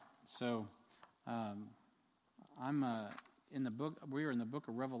So I'm in the book. We are in the book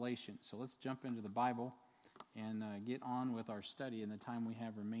of Revelation. So let's jump into the Bible and get on with our study in the time we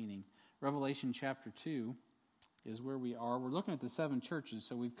have remaining. Revelation chapter 2 is where we are. We're looking at the 7 churches.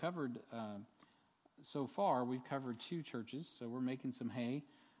 So we've covered, so far, we've covered 2 churches. So we're making some hay.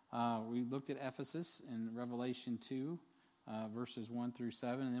 We looked at Ephesus in Revelation 2, verses 1 through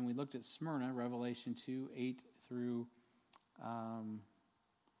 7. And then we looked at Smyrna, Revelation 2, 8 through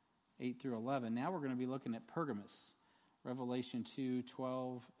 11. Now we're going to be looking at Pergamos, Revelation 2,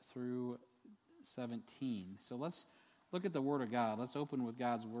 12 through 17. So let's look at the Word of God. Let's open with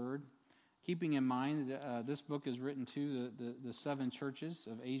God's Word. Keeping in mind, this book is written to the 7 churches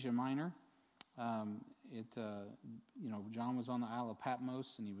of Asia Minor. John was on the Isle of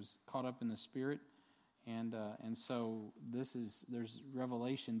Patmos, and he was caught up in the Spirit. And so there's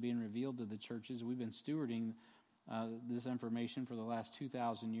revelation being revealed to the churches. We've been stewarding this information for the last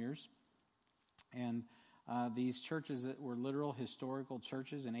 2,000 years. And these churches that were literal historical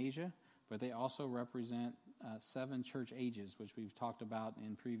churches in Asia, but they also represent 7 church ages, which we've talked about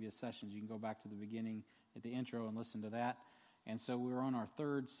in previous sessions. You can go back to the beginning at the intro and listen to that. And so we're on our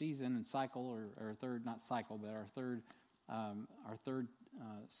 3rd season and cycle, or third, not cycle, but our third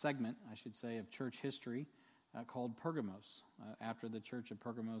segment, I should say, of church history called Pergamos, after the church of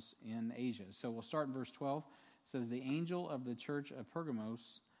Pergamos in Asia. So we'll start in verse 12. It says, "The angel of the church of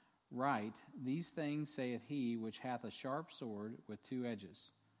Pergamos write, These things saith he which hath a sharp sword with 2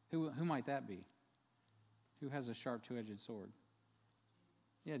 edges." Who might that be? Who has a sharp 2-edged sword?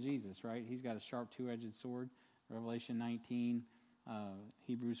 Yeah, Jesus, right? He's got a sharp 2-edged sword. Revelation 19,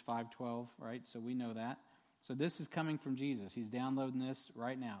 Hebrews 5:12, right? So we know that. So this is coming from Jesus. He's downloading this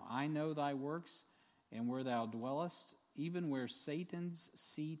right now. "I know thy works, and where thou dwellest, even where Satan's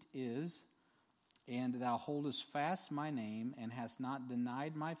seat is, and thou holdest fast my name, and hast not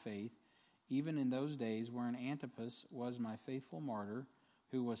denied my faith, even in those days wherein Antipas was my faithful martyr,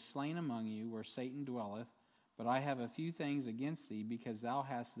 who was slain among you, where Satan dwelleth. But I have a few things against thee, because thou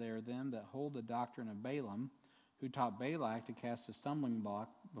hast there them that hold the doctrine of Balaam, who taught Balak to cast a stumbling block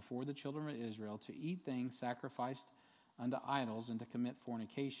before the children of Israel, to eat things sacrificed unto idols, and to commit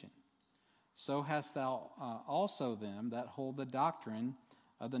fornication. So hast thou also them that hold the doctrine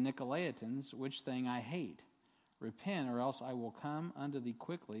of the Nicolaitans, which thing I hate. Repent, or else I will come unto thee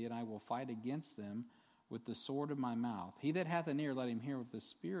quickly, and I will fight against them with the sword of my mouth. He that hath an ear, let him hear what the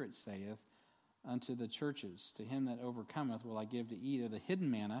Spirit saith unto the churches. To him that overcometh will I give to eat of the hidden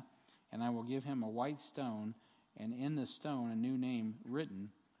manna, and I will give him a white stone, and in the stone a new name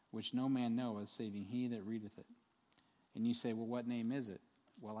written, which no man knoweth, saving he that readeth it." And you say, well, what name is it?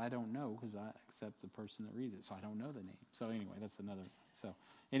 Well, I don't know, because I accept the person that reads it, so I don't know the name. So anyway, that's another. So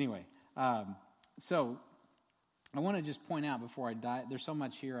anyway, so I want to just point out before I die, there's so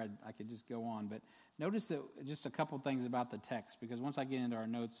much here I could just go on, but notice that just a couple things about the text, because once I get into our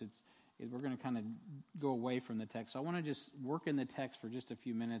notes, we're going to kind of go away from the text. So I want to just work in the text for just a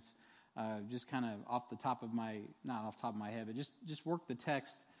few minutes, just kind of not off the top of my head, but just work the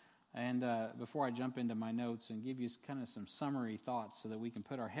text, and before I jump into my notes, and give you kind of some summary thoughts so that we can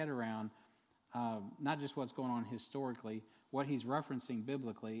put our head around not just what's going on historically, what he's referencing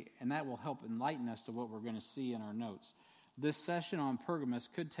biblically, and that will help enlighten us to what we're going to see in our notes. This session on Pergamos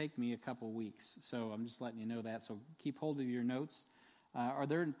could take me a couple weeks, so I'm just letting you know that. So keep hold of your notes. Are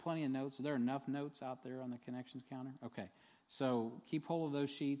there plenty of notes? Are there enough notes out there on the connections counter? Okay, so keep hold of those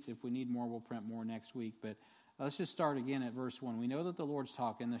sheets. If we need more, we'll print more next week. But let's just start again at verse 1. We know that the Lord's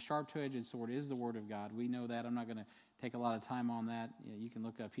talking. The sharp 2-edged sword is the word of God. We know that. I'm not going to take a lot of time on that. You can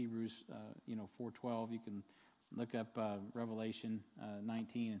look up Hebrews 4:12. You can look up Revelation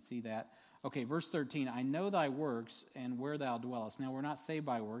 19 and see that. Okay, verse 13. "I know thy works, and where thou dwellest." Now, we're not saved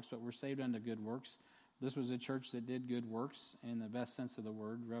by works, but we're saved unto good works. This was a church that did good works in the best sense of the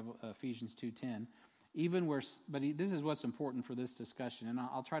word, Ephesians 2:10. This is what's important for this discussion, and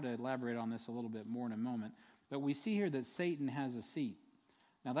I'll try to elaborate on this a little bit more in a moment. But we see here that Satan has a seat.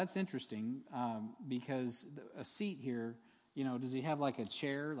 Now, that's interesting, because a seat here, does he have like a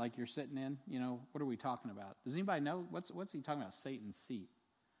chair like you're sitting in? What are we talking about? Does anybody know? What's he talking about, Satan's seat?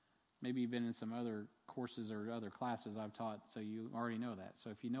 Maybe you've been in some other courses or other classes I've taught, so you already know that.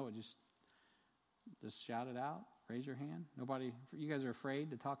 So if you know it, just shout it out. Raise your hand. Nobody, you guys are afraid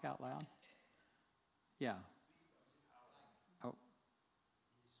to talk out loud? Yeah. Oh.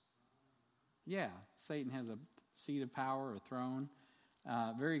 Yeah, Satan has a seat of power or throne.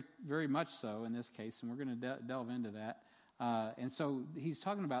 Very, very much so in this case, and we're going to delve into that. And so he's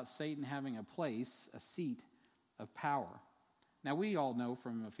talking about Satan having a place, a seat of power. Now, we all know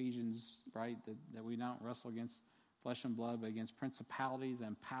from Ephesians, right, that we don't wrestle against flesh and blood, but against principalities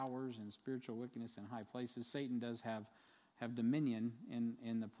and powers and spiritual wickedness in high places. Satan does have dominion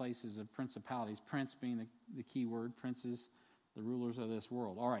in the places of principalities. Prince being the key word. Princes, the rulers of this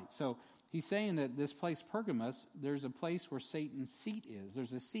world. All right, so he's saying that this place, Pergamos, there's a place where Satan's seat is.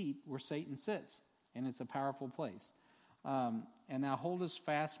 There's a seat where Satan sits, and it's a powerful place. And thou holdest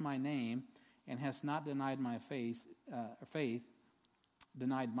fast my name, and hast not denied my faith,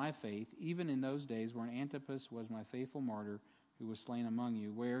 even in those days where Antipas was my faithful martyr, who was slain among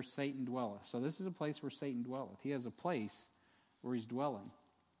you, where Satan dwelleth. So this is a place where Satan dwelleth. He has a place where he's dwelling.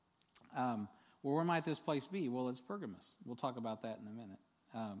 Well, where might this place be? Well, it's Pergamos. We'll talk about that in a minute.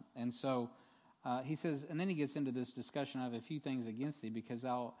 And so he says, and then he gets into this discussion of a few things against thee, because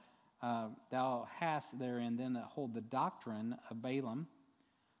thou hast therein them that hold the doctrine of Balaam,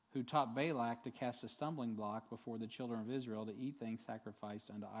 who taught Balak to cast a stumbling block before the children of Israel, to eat things sacrificed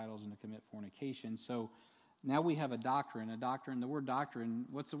unto idols and to commit fornication. So now we have a doctrine. The word doctrine,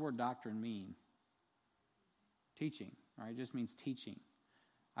 what's the word doctrine mean? Teaching, right? It just means teaching.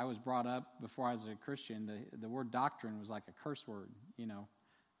 I was brought up, before I was a Christian, the word doctrine was like a curse word, you know.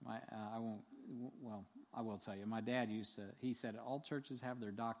 I will tell you, my dad he said, all churches have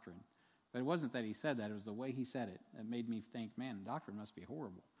their doctrine. But it wasn't that he said that, it was the way he said it that made me think, man, doctrine must be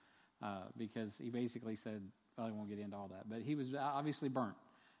horrible. Because he basically said, well, I won't get into all that, but he was obviously burnt.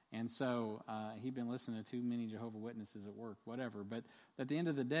 And so he'd been listening to too many Jehovah's Witnesses at work, whatever. But at the end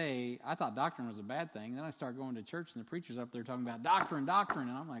of the day, I thought doctrine was a bad thing. Then I started going to church, and the preacher's up there talking about doctrine.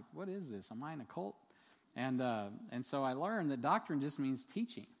 And I'm like, what is this? Am I in a cult? And so I learned that doctrine just means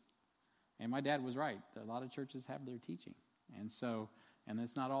teaching. And my dad was right. A lot of churches have their teaching. And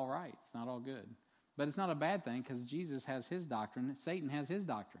it's not all right. It's not all good. But it's not a bad thing, because Jesus has his doctrine. Satan has his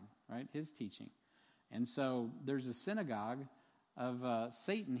doctrine, right? His teaching. And so there's a synagogue of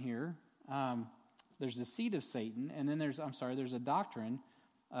Satan here. There's a seat of Satan, and then there's a doctrine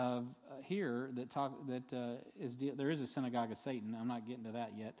of here there is a synagogue of Satan. I'm not getting to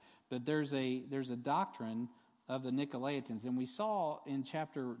that yet, but there's a doctrine of the Nicolaitans, and we saw in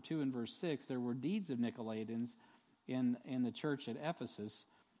chapter 2 and verse 6 there were deeds of Nicolaitans in the church at Ephesus.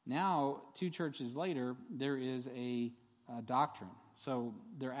 Now, 2 churches later, there is a doctrine. So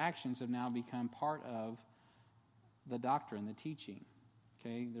their actions have now become part of the doctrine, the teaching.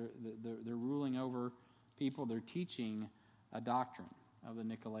 Okay, they're ruling over people. They're teaching a doctrine of the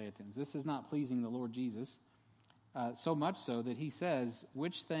Nicolaitans. This is not pleasing the Lord Jesus, so much so that he says,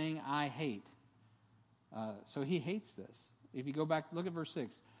 "Which thing I hate." So he hates this. If you go back, look at verse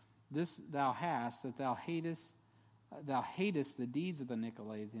 6. This thou hast, that thou hatest the deeds of the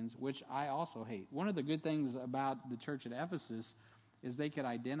Nicolaitans, which I also hate. One of the good things about the church at Ephesus is they could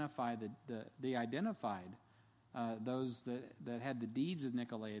identify they identified those that had the deeds of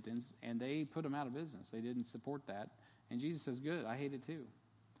Nicolaitans, and they put them out of business. They didn't support that. And Jesus says, good, I hate it too.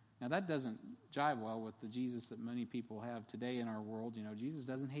 Now that doesn't jive well with the Jesus that many people have today in our world. You know, Jesus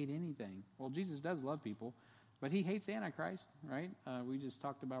doesn't hate anything. Well, Jesus does love people, but he hates Antichrist, right? We just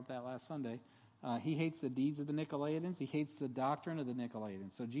talked about that last Sunday. He hates the deeds of the Nicolaitans. He hates the doctrine of the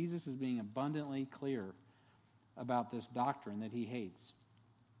Nicolaitans. So Jesus is being abundantly clear about this doctrine that he hates.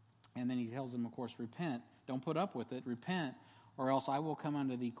 And then he tells them, of course, repent. Don't put up with it. Repent, or else I will come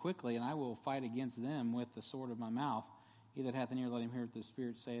unto thee quickly, and I will fight against them with the sword of my mouth. He that hath an ear, let him hear what the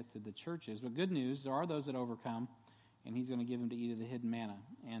Spirit saith to the churches. But good news, there are those that overcome, and he's going to give them to eat of the hidden manna.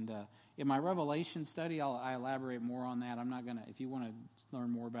 And in my Revelation study, I elaborate more on that. I'm not going to, if you want to learn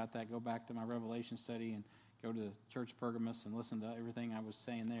more about that, go back to my Revelation study and go to the Church Pergamos and listen to everything I was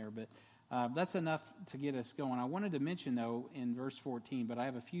saying there. But that's enough to get us going. I wanted to mention, though, in verse 14, but I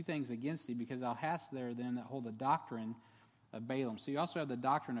have a few things against thee, because thou hast there them that hold the doctrine of Balaam. So you also have the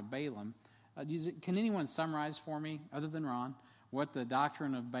doctrine of Balaam. Can anyone summarize for me, other than Ron, what the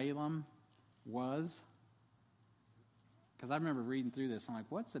doctrine of Balaam was? Because I remember reading through this. I'm like,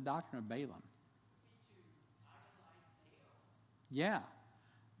 what's the doctrine of Balaam? Yeah.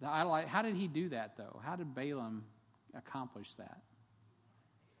 How did he do that, though? How did Balaam accomplish that?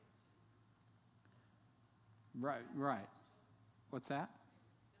 Right. What's that?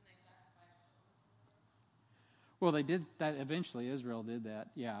 Well, they did that eventually. Israel did that,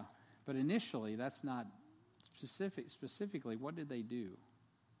 yeah. But initially, that's not specifically, what did they do?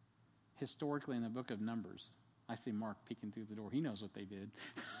 Historically, in the book of Numbers. I see Mark peeking through the door. He knows what they did.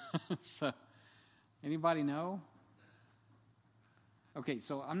 So, anybody know? Okay,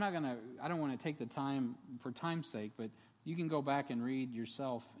 so I don't want to take the time for time's sake, but you can go back and read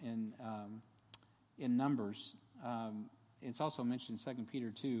yourself in Numbers. It's also mentioned in 2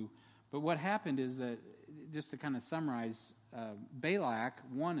 Peter 2. But what happened is that, just to kind of summarize, Balak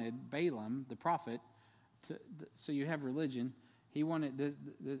wanted Balaam, the prophet, so you have religion. He wanted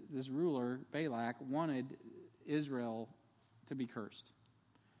this ruler, Balak, wanted Israel to be cursed.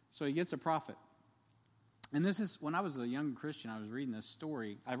 So he gets a prophet. And this is, when I was a young Christian, I was reading this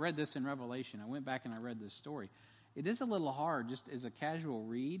story. I read this in Revelation. I went back and I read this story. It is a little hard, just as a casual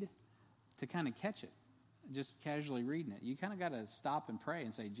read, to kind of catch it. Just casually reading it. You kind of got to stop and pray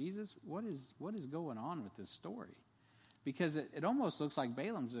and say, Jesus, what is going on with this story? Because it almost looks like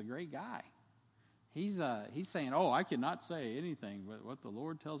Balaam's a great guy. He's saying, oh, I cannot say anything but what the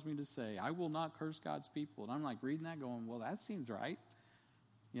Lord tells me to say. I will not curse God's people. And I'm like reading that going, well, that seems right.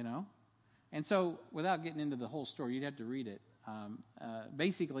 You know? And so, without getting into the whole story, you'd have to read it.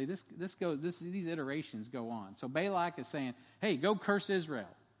 Basically, these iterations go on. So Balak is saying, "Hey, go curse Israel.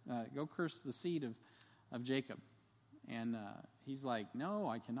 Go curse the seed of Jacob." And he's like, "No,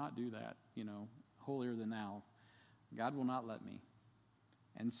 I cannot do that. You know, holier than thou. God will not let me."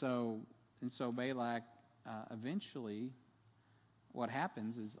 And so Balak eventually, what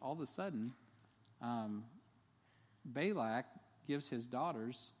happens is all of a sudden, Balak gives his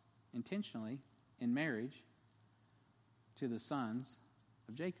daughters intentionally in marriage to the sons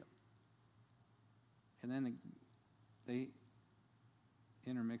of Jacob. And then they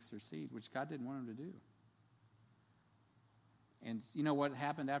intermix their seed, which God didn't want them to do. And you know what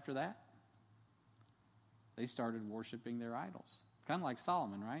happened after that? They started worshiping their idols. Kind of like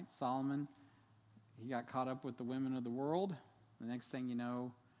Solomon, right? Solomon, he got caught up with the women of the world. The next thing you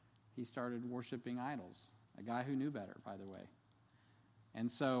know, he started worshiping idols. A guy who knew better, by the way. And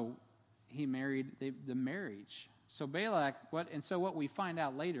so he married the marriage. So Balak, what we find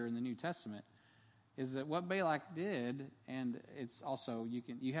out later in the New Testament is that what Balak did, and it's also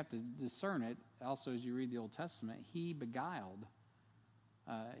you have to discern it. Also, as you read the Old Testament, he beguiled.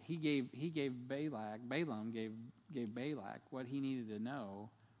 Balaam gave Balak what he needed to know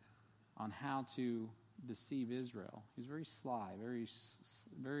on how to deceive Israel. He's very sly, very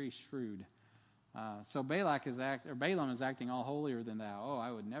very shrewd. So Balaam is acting all holier than thou. Oh, I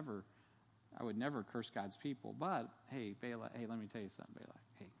would never curse God's people. But hey, Balak, let me tell you something, Balak.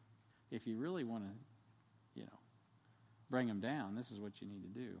 Hey, if you really want to, bring him down, this is what you need to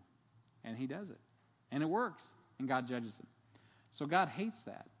do. And he does it. And it works. And God judges him. So God hates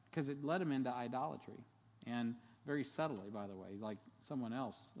that because it led him into idolatry. And very subtly, by the way, like someone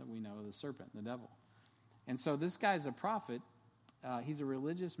else that we know, the serpent, the devil. And so this guy's a prophet. He's a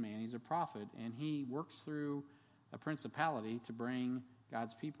religious man. He's a prophet. And he works through a principality to bring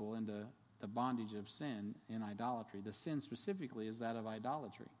God's people into the bondage of sin in idolatry. The sin specifically is that of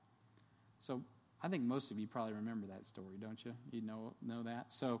idolatry. So I think most of you probably remember that story, don't you? You know that.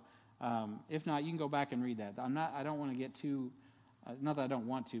 So if not, you can go back and read that. I don't want to get too. Not that I don't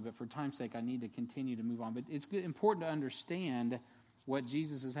want to, but for time's sake, I need to continue to move on. But it's important to understand what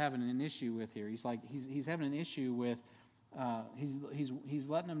Jesus is having an issue with here. He's having an issue with. He's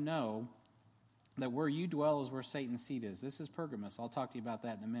letting them know that where you dwell is where Satan's seat is. This is Pergamos. I'll talk to you about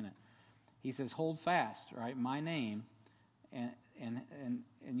that in a minute. He says, hold fast, right, my name, and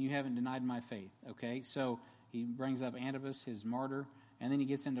you haven't denied my faith, okay? So he brings up Antipas, his martyr, and then he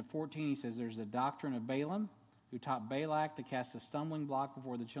gets into 14. He says, there's the doctrine of Balaam, who taught Balak to cast a stumbling block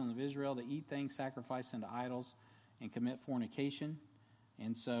before the children of Israel, to eat things sacrificed unto idols and commit fornication.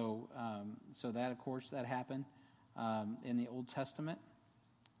 And so that, of course, that happened in the Old Testament.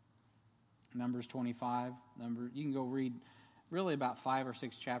 Numbers 25. You can go read really about 5 or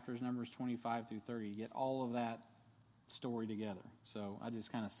 6 chapters, Numbers 25 through 30, to get all of that story together. So I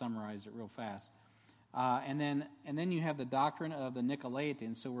just kind of summarized it real fast. And then you have the doctrine of the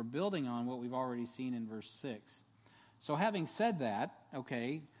Nicolaitans. So we're building on what we've already seen in verse 6. So having said that,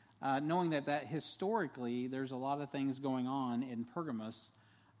 okay, knowing that historically there's a lot of things going on in Pergamos,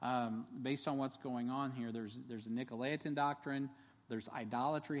 based on what's going on here, there's a Nicolaitan doctrine, there's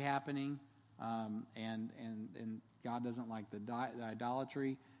idolatry happening, and God doesn't like the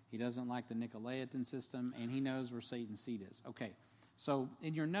idolatry. He doesn't like the Nicolaitan system, and he knows where Satan's seat is. Okay, so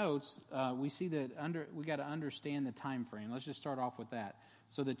in your notes, we see that we got to understand the time frame. Let's just start off with that.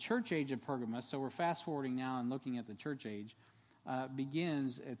 So the church age of Pergamos, so we're fast forwarding now and looking at the church age,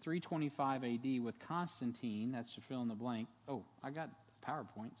 begins at 325 AD with Constantine. That's to fill in the blank. Oh, I got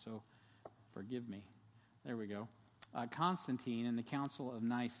PowerPoint, so forgive me. There we go. Constantine and the Council of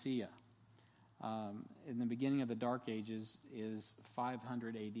Nicaea. In the beginning of the Dark Ages is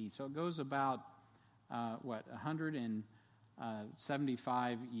 500 AD. So it goes about,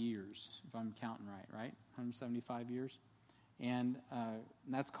 175 years, if I'm counting right? 175 years. And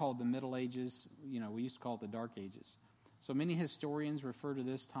that's called the Middle Ages. We used to call it the Dark Ages. So many historians refer to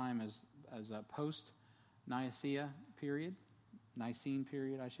this time as a post-Nicene period, I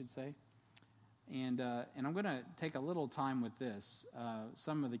should say. and I'm going to take a little time with this,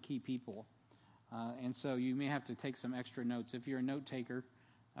 some of the key people. And so you may have to take some extra notes. If you're a note taker,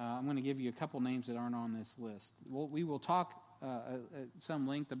 I'm going to give you a couple names that aren't on this list. We will talk at some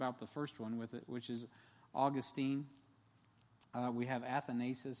length about the first one with it, which is Augustine. We have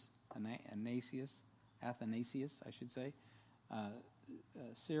Athanasius, I should say.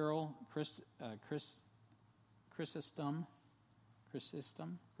 Cyril, Chrysostom,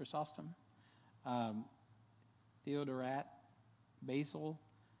 Theodorat, Basil,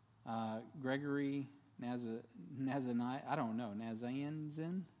 Gregory Nazianzen, I don't know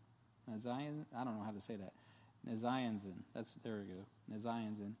how to say that. Nazianzen, there we go,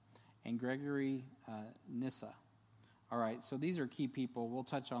 Nazianzen, and Gregory Nyssa. All right, so these are key people. We'll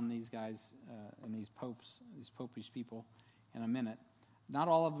touch on these guys and these popish people in a minute. Not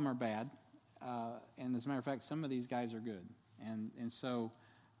all of them are bad, and as a matter of fact, some of these guys are good. And so,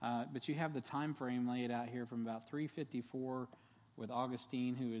 but you have the time frame laid out here from about 354 with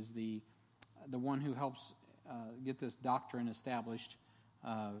Augustine, who is the one who helps get this doctrine established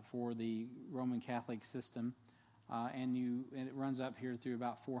for the Roman Catholic system, and it runs up here through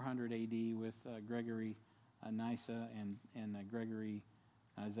about 400 A.D. with Gregory Nyssa and Gregory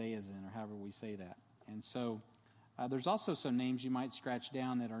Zayazen, or however we say that. And so there's also some names you might scratch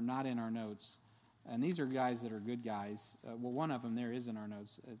down that are not in our notes. And these are guys that are good guys. Well, one of them there is in our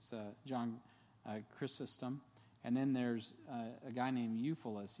notes. It's John Chrysostom. And then there's a guy named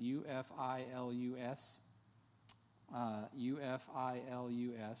Euphilus, Ufilus.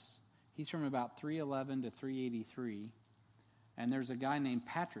 Ufilus. He's from about 311 to 383. And there's a guy named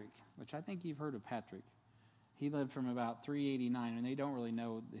Patrick, which I think you've heard of Patrick. He lived from about 389, and they don't really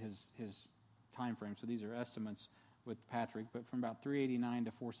know his time frame, so these are estimates with Patrick, but from about 389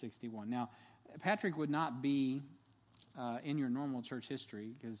 to 461. Now, Patrick would not be in your normal church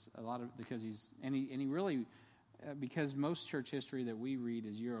history because most church history that we read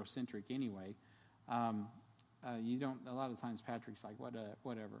is Eurocentric anyway. You don't. A lot of times, Patrick's like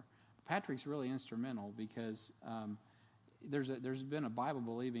whatever. Patrick's really instrumental because there's been a Bible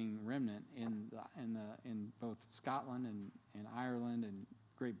believing remnant in both Scotland and Ireland and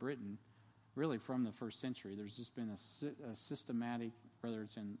Great Britain, really from the first century. There's just been a systematic, whether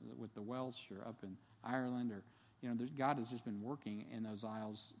it's with the Welsh or up in Ireland, or God has just been working in those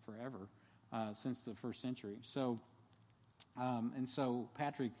isles forever since the first century. So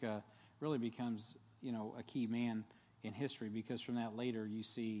Patrick really becomes a key man in history, because from that later you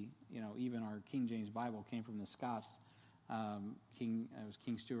see even our King James Bible came from the Scots. It was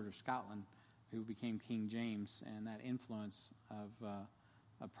King Stewart of Scotland who became King James, and that influence of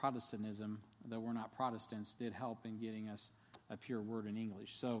Protestantism, though we're not Protestants, did help in getting us a pure word in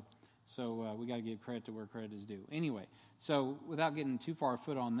English. So we got to give credit to where credit is due. Anyway, so without getting too far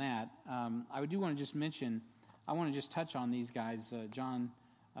afoot on that, I do want to just mention, I want to just touch on these guys, John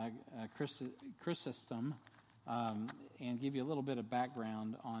Chrysostom, and give you a little bit of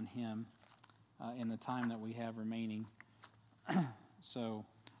background on him in the time that we have remaining. So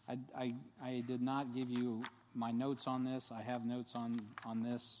I did not give you my notes on this. I have notes on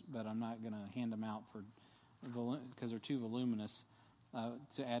this, but I'm not going to hand them out because they're too voluminous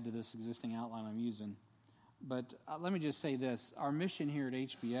to add to this existing outline I'm using. But let me just say this. Our mission here at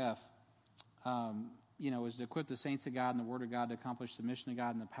HBF, is to equip the saints of God and the Word of God to accomplish the mission of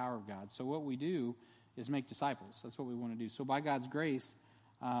God and the power of God. So what we do is make disciples. That's what we want to do. So by God's grace,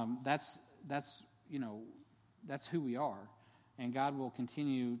 that's who we are. And God will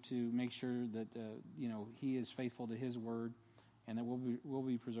continue to make sure that He is faithful to His word, and that we'll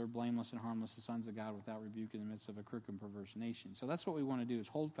be preserved blameless and harmless, the sons of God, without rebuke in the midst of a crooked and perverse nation. So that's what we want to do, is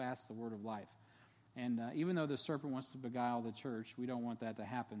hold fast the word of life. And even though the serpent wants to beguile the church, we don't want that to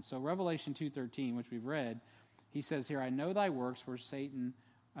happen. So Revelation 2:13, which we've read, he says here, I know thy works, where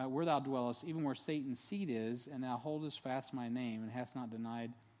thou dwellest, even where Satan's seat is, and thou holdest fast my name, and hast not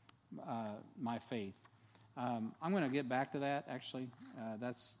denied my faith. I'm going to get back to that, actually.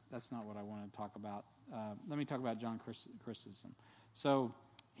 That's not what I want to talk about. Let me talk about John Chrysostom. So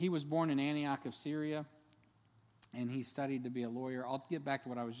he was born in Antioch of Syria, and he studied to be a lawyer. I'll get back to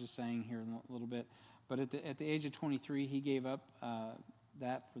what I was just saying here in a little bit. But at the age of 23, he gave up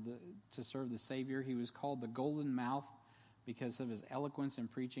that to serve the Savior. He was called the Golden Mouth because of his eloquence in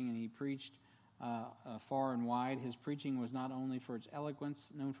preaching, and he preached far and wide. His preaching was not only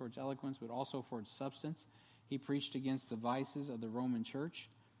known for its eloquence, but also for its substance. He preached against the vices of the Roman church,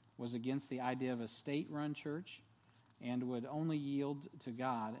 was against the idea of a state-run church, and would only yield to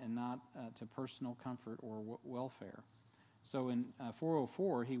God and not to personal comfort or welfare. So in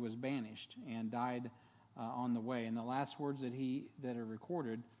 404, he was banished and died on the way. And the last words that are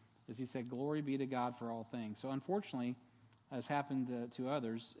recorded as he said, "Glory be to God for all things." So unfortunately, as happened to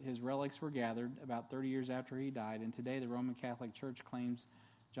others, his relics were gathered about 30 years after he died, and today the Roman Catholic Church claims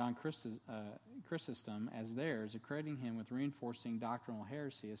John Chrysostom as theirs, accrediting him with reinforcing doctrinal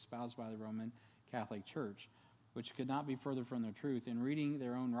heresy espoused by the Roman Catholic Church, which could not be further from the truth. In reading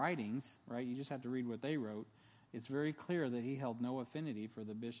their own writings, right, you just have to read what they wrote, it's very clear that he held no affinity for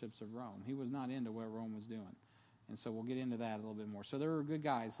the bishops of Rome. He was not into what Rome was doing. And so we'll get into that a little bit more. So there were good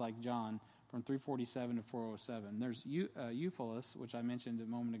guys like John from 347 to 407. There's Euphilus, which I mentioned a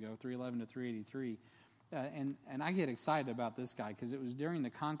moment ago, 311 to 383. And I get excited about this guy because it was during the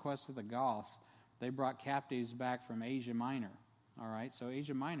conquest of the Goths, they brought captives back from Asia Minor. All right, so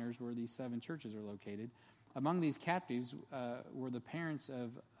Asia Minor is where these 7 churches are located. Among these captives were the parents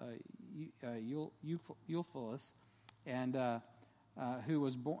of Euphilus, and who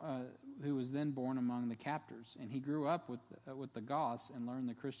was then born among the captors. And he grew up with the Goths and learned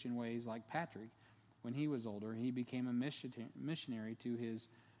the Christian ways like Patrick. When he was older, he became a missionary to his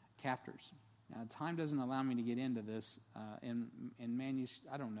captors. Now, time doesn't allow me to get into this. I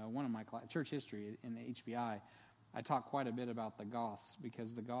don't know, one of my church history in the HBI, I talk quite a bit about the Goths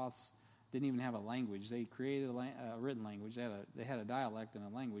because the Goths didn't even have a language. They created a written language. They had a dialect and a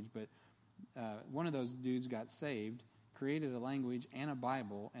language, but one of those dudes got saved, created a language and a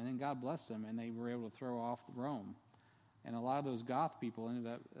Bible, and then God blessed them, and they were able to throw off Rome. And a lot of those Goth people ended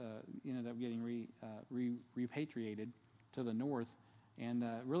up getting repatriated to the north and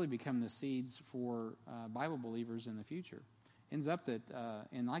really become the seeds for Bible believers in the future. Ends up that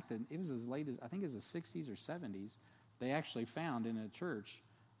it was as late as I think it was the 60s or 70s, they actually found in a church,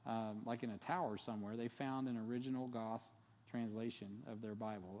 like in a tower somewhere, they found an original Goth translation of their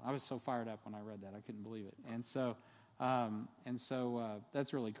Bible. I was so fired up when I read that, I couldn't believe it. And so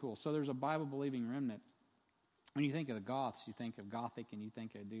that's really cool. So there's a Bible-believing remnant. When you think of the Goths, you think of Gothic, and you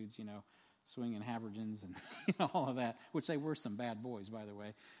think of dudes, swinging habergeons and all of that, which they were some bad boys, by the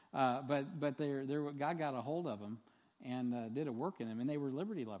way. But God got a hold of them and did a work in them, and they were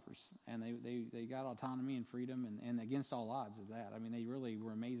liberty lovers, and they got autonomy and freedom, and against all odds of that. I mean, they really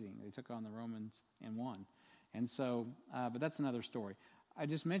were amazing. They took on the Romans and won. And so, but that's another story. I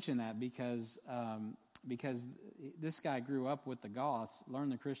just mentioned that because this guy grew up with the Goths,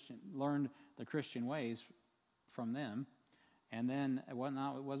 learned the Christian ways from them, and then it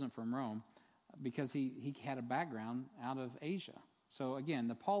wasn't from Rome, because he had a background out of Asia. So again,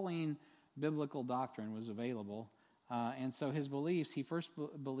 the Pauline biblical doctrine was available, and so his beliefs, he first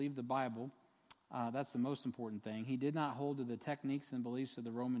believed the Bible. That's the most important thing. He did not hold to the techniques and beliefs of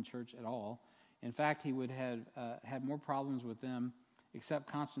the Roman Church at all. In fact, he would have had more problems with them, except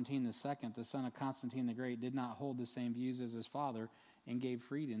Constantine II, the son of Constantine the Great, did not hold the same views as his father and gave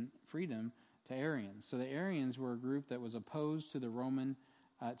freedom to Arians. So the Arians were a group that was opposed to the Roman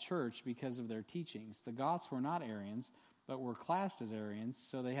church because of their teachings. The Goths were not Arians, but were classed as Arians,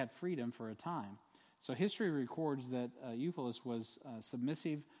 so they had freedom for a time. So history records that Euphilus was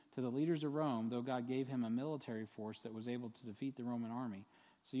submissive to the leaders of Rome, though God gave him a military force that was able to defeat the Roman army.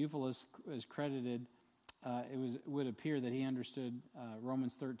 So Euphilus is credited, it would appear that he understood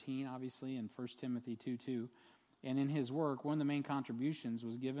Romans 13, obviously, and 1 Timothy 2:2. And in his work, one of the main contributions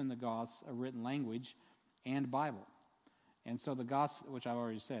was giving the Goths a written language and Bible. And so the Goths, which I've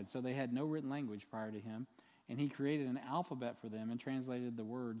already said, so they had no written language prior to him, and he created an alphabet for them and translated their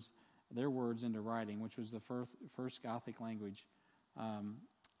words into writing, which was the first Gothic language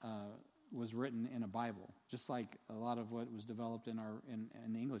was written in a Bible, just like a lot of what was developed in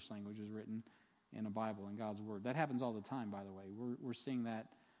the English language was written in a Bible, in God's Word. That happens all the time, by the way. We're seeing that.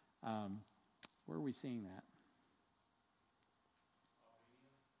 Where are we seeing that?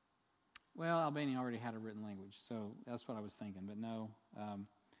 Well, Albania already had a written language, so that's what I was thinking. But no,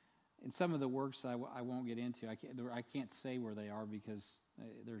 in some of the works I won't get into. I can't say where they are because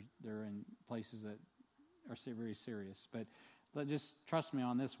they're in places that are very serious. But just trust me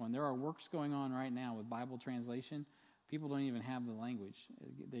on this one. There are works going on right now with Bible translation. People don't even have the language.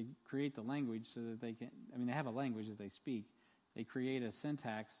 They create the language so that they can. I mean, they have a language that they speak. They create a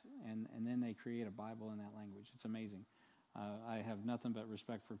syntax, and then they create a Bible in that language. It's amazing. I have nothing but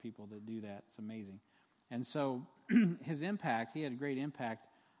respect for people that do that. It's amazing. And so his impact, he had a great impact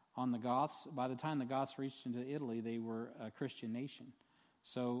on the Goths. By the time the Goths reached into Italy, they were a Christian nation.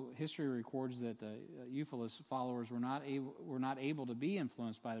 So history records that Euphilus followers were not able to be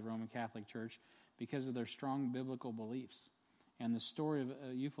influenced by the Roman Catholic Church because of their strong biblical beliefs. And the story of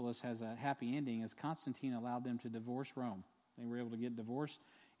Euphilus has a happy ending as Constantine allowed them to divorce Rome. They were able to get divorced,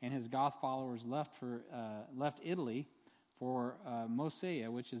 and his Goth followers left Italy for Moesia,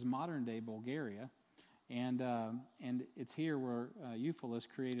 which is modern-day Bulgaria, And it's here where Euphilus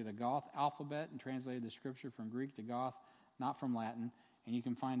created a Goth alphabet and translated the scripture from Greek to Goth, not from Latin. And you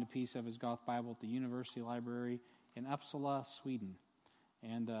can find a piece of his Goth Bible at the University Library in Uppsala, Sweden.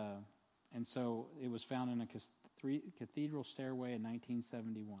 And so it was found in a cathedral stairway in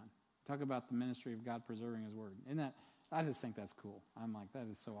 1971. Talk about the ministry of God preserving his word. I just think that's cool. I'm like, that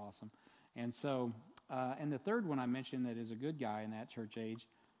is so awesome. And so, and the third one I mentioned that is a good guy in that church age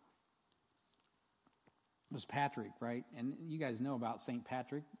was Patrick, right? And you guys know about St.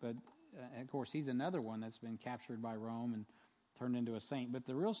 Patrick, but of course he's another one that's been captured by Rome and turned into a saint. But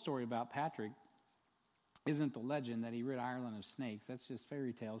the real story about Patrick isn't the legend that he rid Ireland of snakes. That's just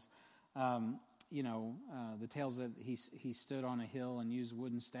fairy tales. The tales that he stood on a hill and used a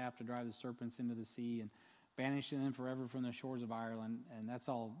wooden staff to drive the serpents into the sea and banished them forever from the shores of Ireland, and that's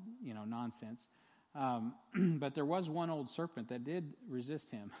all, nonsense. But there was one old serpent that did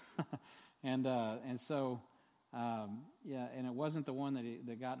resist him. And so it wasn't the one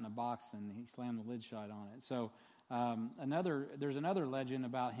that got in a box and he slammed the lid shut on it. So there's another legend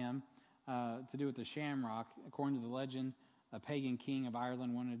about him to do with the shamrock. According to the legend, a pagan king of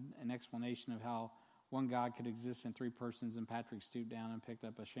Ireland wanted an explanation of how one God could exist in three persons, and Patrick stooped down and picked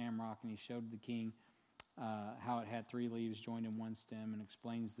up a shamrock, and he showed the king how it had three leaves joined in one stem, and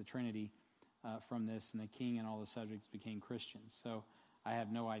explains the Trinity from this, and the king and all the subjects became Christians. So I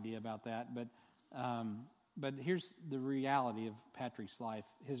have no idea about that, but here's the reality of Patrick's life.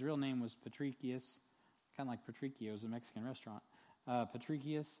 His real name was Patricius, kind of like Patricchio's, a Mexican restaurant.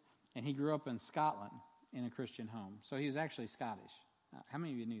 Patricius, and he grew up in Scotland in a Christian home. So he was actually Scottish. How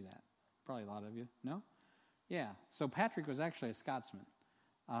many of you knew that? Probably a lot of you. No? Yeah. So Patrick was actually a Scotsman.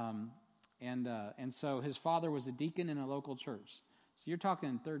 And so his father was a deacon in a local church. So you're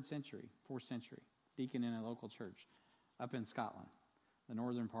talking 3rd century, 4th century, deacon in a local church up in Scotland, the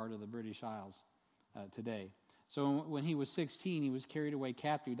northern part of the British Isles today. So when he was 16, he was carried away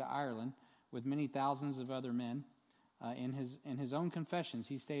captive to Ireland with many thousands of other men. In his own confessions,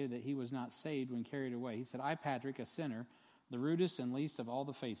 he stated that he was not saved when carried away. He said, "I, Patrick, a sinner, the rudest and least of all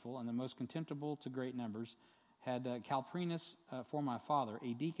the faithful, and the most contemptible to great numbers, had Calprenus for my father,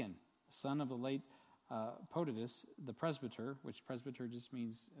 a deacon, son of the late Potitus, the presbyter," which presbyter just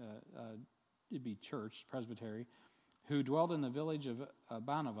means it'd be church, presbytery, "who dwelt in the village of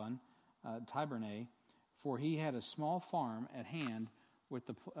Banavon, Tibernae, for he had a small farm at hand with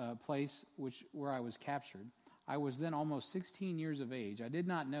the place where I was captured. I was then almost 16 years of age. I did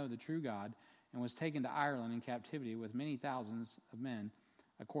not know the true God, and was taken to Ireland in captivity with many thousands of men,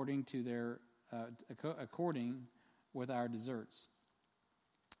 according with our deserts,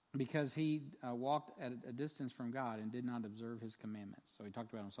 because he walked at a distance from God and did not observe his commandments." So he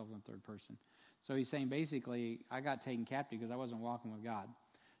talked about himself in the third person. So he's saying basically, I got taken captive because I wasn't walking with God.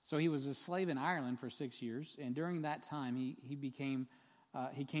 So he was a slave in Ireland for 6 years, and during that time he came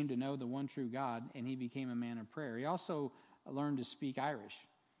to know the one true God, and he became a man of prayer. He also learned to speak Irish,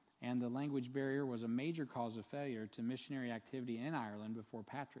 and the language barrier was a major cause of failure to missionary activity in Ireland before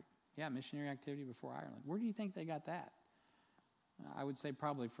Patrick. Yeah, missionary activity before Ireland. Where do you think they got that? I would say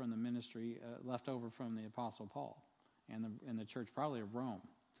probably from the ministry left over from the Apostle Paul and the church, probably of Rome,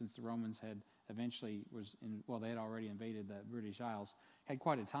 since the Romans had eventually they had already invaded the British Isles. Had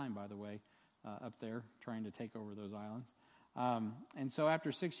quite a time, by the way, up there trying to take over those islands. And so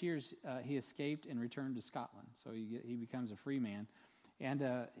after 6 years, he escaped and returned to Scotland. So he becomes a free man. And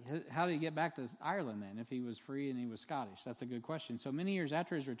how did he get back to Ireland then if he was free and he was Scottish? That's a good question. So many years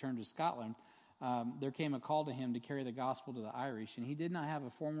after his return to Scotland, there came a call to him to carry the gospel to the Irish. And he did not have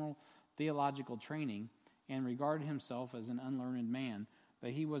a formal theological training and regarded himself as an unlearned man.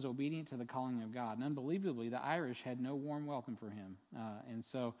 But he was obedient to the calling of God. And unbelievably, the Irish had no warm welcome for him. And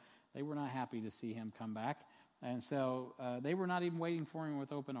so they were not happy to see him come back. And so they were not even waiting for him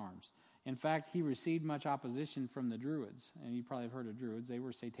with open arms. In fact, he received much opposition from the Druids. And you probably have heard of Druids. They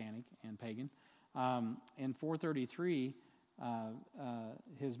were satanic and pagan. In 433,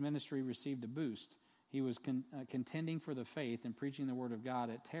 his ministry received a boost. He was contending for the faith and preaching the word of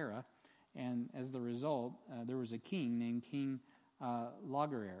God at Tara. And as the result, there was a king named King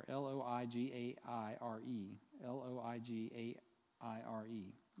Loigaire, Loigaire,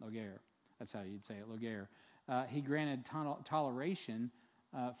 Loigaire, Loigaire. That's how you'd say it, Loigaire. He granted toleration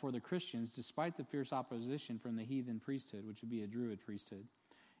for the Christians despite the fierce opposition from the heathen priesthood, which would be a Druid priesthood.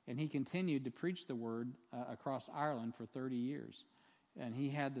 And he continued to preach the word across Ireland for 30 years. And he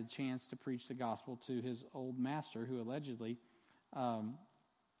had the chance to preach the gospel to his old master, who allegedly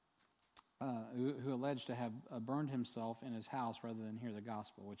who alleged to have burned himself in his house rather than hear the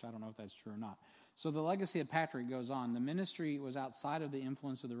gospel, which I don't know if that's true or not. So the legacy of Patrick goes on. The ministry was outside of the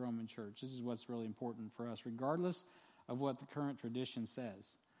influence of the Roman Church. This is what's really important for us, regardless of what the current tradition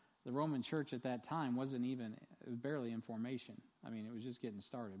says. The Roman Church at that time it was barely in formation. I mean, it was just getting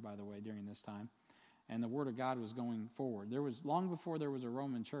started, by the way, during this time. And the Word of God was going forward. Long before there was a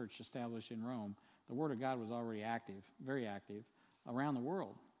Roman Church established in Rome, the Word of God was already active, very active, around the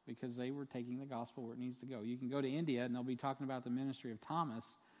world, because they were taking the gospel where it needs to go. You can go to India, and they'll be talking about the ministry of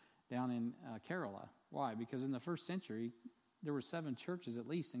Thomas down in Kerala. Why? Because in the first century, there were 7 churches at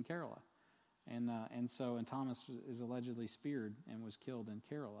least in Kerala. And Thomas is allegedly speared and was killed in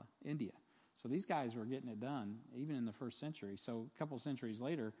Kerala, India. So these guys were getting it done even in the first century. So a couple centuries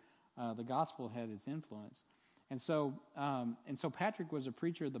later, the gospel had its influence. And so Patrick was a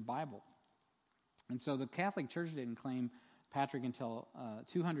preacher of the Bible. And so the Catholic Church didn't claim Patrick until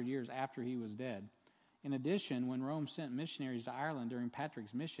 200 years after he was dead. In addition, when Rome sent missionaries to Ireland during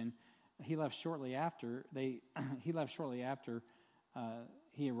Patrick's mission, he left shortly after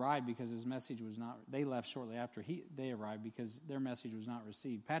he arrived because his message was not. They left shortly after they arrived because their message was not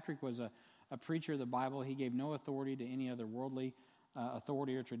received. Patrick was a preacher of the Bible. He gave no authority to any other worldly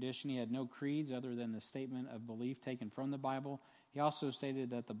authority or tradition. He had no creeds other than the statement of belief taken from the Bible. He also stated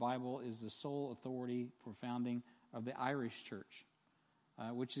that the Bible is the sole authority for founding of the Irish Church,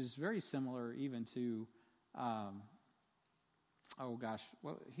 which is very similar even to,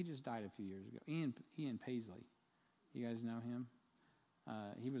 he just died a few years ago. Ian Paisley, you guys know him?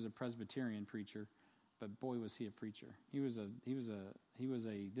 He was a Presbyterian preacher, but boy was he a preacher. He was a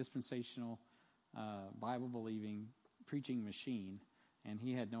dispensational, Bible-believing preaching machine, and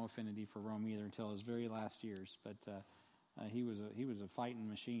he had no affinity for Rome either until his very last years. But he was a fighting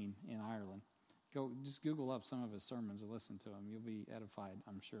machine in Ireland. Just Google up some of his sermons and listen to him. You'll be edified,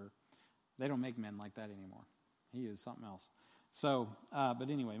 I'm sure. They don't make men like that anymore. He is something else. So, but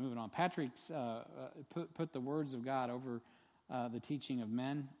anyway, moving on. Patrick's put the words of God over the teaching of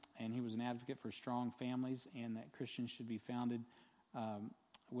men, and he was an advocate for strong families and that Christians should be founded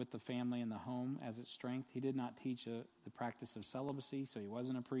with the family and the home as its strength. He did not teach the practice of celibacy, so he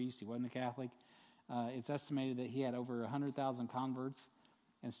wasn't a priest, he wasn't a Catholic. It's estimated that he had over 100,000 converts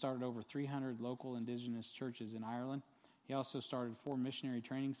and started over 300 local indigenous churches in Ireland. He also started 4 missionary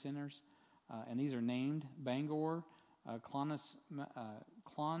training centers, and these are named Bangor, Clonmacnoise,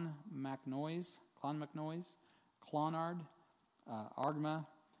 Clonard, Argma,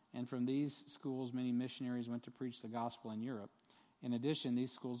 and from these schools, many missionaries went to preach the gospel in Europe. In addition,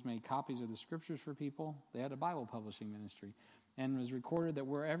 these schools made copies of the scriptures for people. They had a Bible publishing ministry. And it was recorded that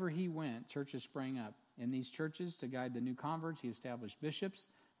wherever he went, churches sprang up. In these churches, to guide the new converts, he established bishops,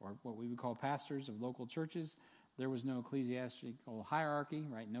 or what we would call pastors of local churches. There was no ecclesiastical hierarchy,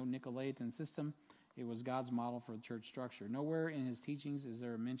 right? No Nicolaitan system. It was God's model for the church structure. Nowhere in his teachings is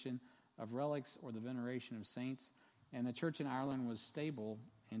there a mention of relics or the veneration of saints. And the church in Ireland was stable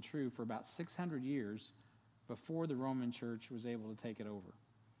and true for about 600 years before the Roman Church was able to take it over.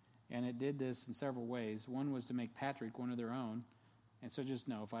 And it did this in several ways. One was to make Patrick one of their own. And so just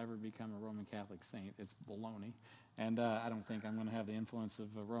know, if I ever become a Roman Catholic saint, it's baloney. And I don't think I'm going to have the influence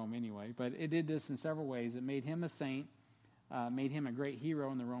of Rome anyway. But it did this in several ways. It made him a saint, made him a great hero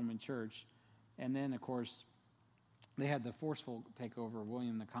in the Roman Church. And then, of course, they had the forceful takeover of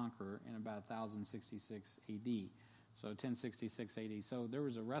William the Conqueror in about 1066 A.D., so 1066 A.D. So there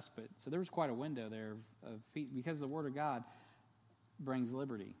was a respite. So there was quite a window there of peace, because the Word of God brings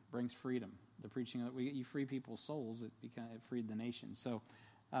liberty, brings freedom. The preaching that you free people's souls, it freed the nation. So,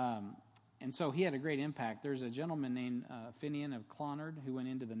 and so he had a great impact. There's a gentleman named Finian of Clonard who went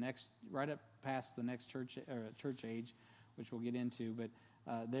into the next, right up past the next church age, which we'll get into, but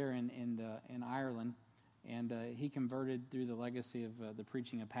there in Ireland, and he converted through the legacy of the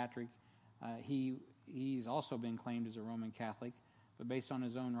preaching of Patrick. He's also been claimed as a Roman Catholic, but based on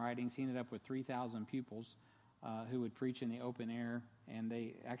his own writings, he ended up with 3,000 pupils who would preach in the open air, and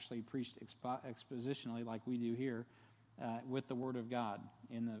they actually preached expositionally like we do here with the Word of God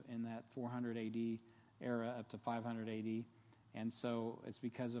in that 400 A.D. era up to 500 A.D. And so it's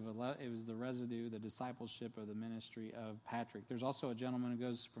because of it was the residue, the discipleship of the ministry of Patrick. There's also a gentleman who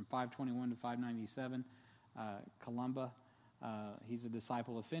goes from 521 to 597, Columba. He's a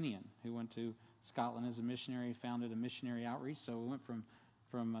disciple of Finian who went to Scotland as a missionary, founded a missionary outreach. So we went from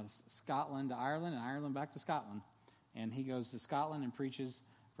Scotland to Ireland, and Ireland back to Scotland. And he goes to Scotland and preaches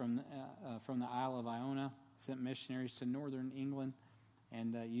from the Isle of Iona, sent missionaries to northern England,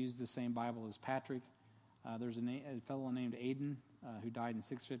 and used the same Bible as Patrick. There's a fellow named Aidan who died in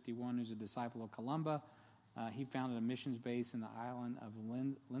 651, who's a disciple of Columba. He founded a missions base in the island of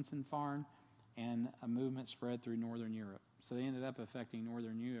Linsenfarne, and a movement spread through northern Europe. So they ended up affecting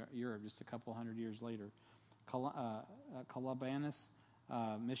northern Europe just a couple hundred years later. Columbanus,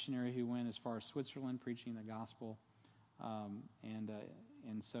 missionary who went as far as Switzerland preaching the gospel. And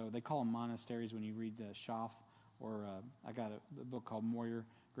so they call them monasteries when you read the Schaff, or I got a book called Moyer,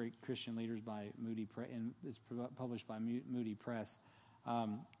 Great Christian Leaders by Moody Press, and it's published by Moody Press.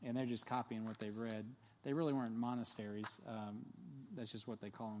 And they're just copying what they've read. They really weren't monasteries. That's just what they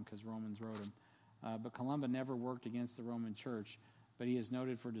call them because Romans wrote them. But Columba never worked against the Roman Church, but he is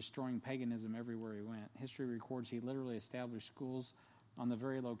noted for destroying paganism everywhere he went. History records he literally established schools on the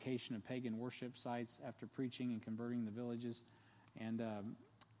very location of pagan worship sites after preaching and converting the villages. And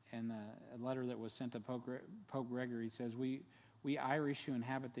a letter that was sent to Pope Gregory says, We Irish who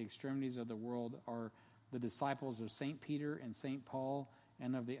inhabit the extremities of the world are the disciples of St. Peter and St. Paul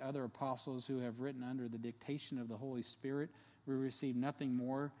and of the other apostles who have written under the dictation of the Holy Spirit. We receive nothing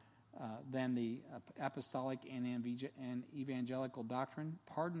more than the apostolic and evangelical doctrine.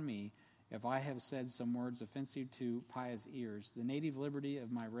 Pardon me if I have said some words offensive to pious ears. The native liberty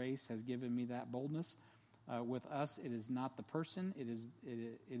of my race has given me that boldness. With us, it is not the person, it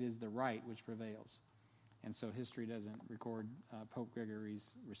is the right which prevails. And so history doesn't record Pope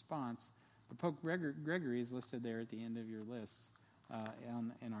Gregory's response. But Pope Gregory is listed there at the end of your lists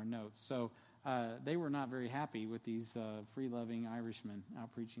in our notes. So they were not very happy with these free-loving Irishmen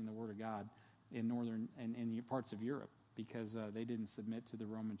out preaching the Word of God in northern and in parts of Europe because they didn't submit to the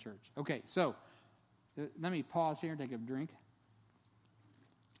Roman Church. Okay, so let me pause here and take a drink.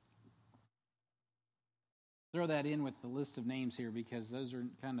 Throw that in with the list of names here because those are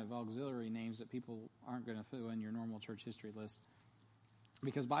kind of auxiliary names that people aren't going to throw in your normal church history list.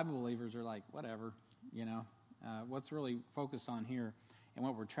 Because Bible believers are like, whatever, what's really focused on here and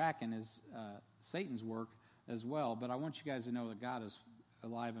what we're tracking is Satan's work as well. But I want you guys to know that God is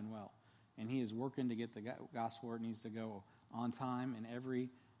alive and well. And he is working to get the gospel where it needs to go on time in every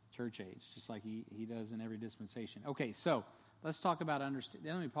church age, just like he does in every dispensation. Okay, so let's talk about understanding.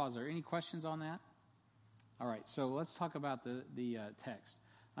 Let me pause there. Any questions on that? All right, so let's talk about the text.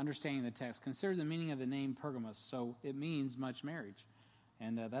 Understanding the text. Consider the meaning of the name Pergamos. So it means much marriage.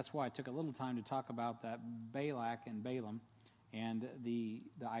 And that's why I took a little time to talk about that Balak and Balaam and the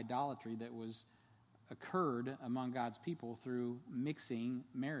idolatry that occurred among God's people through mixing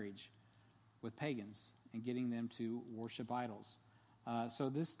marriage with pagans and getting them to worship idols. So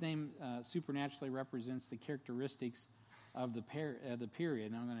this name supernaturally represents the characteristics of the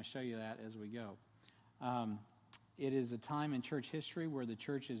period, and I'm going to show you that as we go. It is a time in church history where the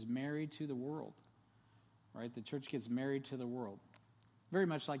church is married to the world, right? The church gets married to the world. Very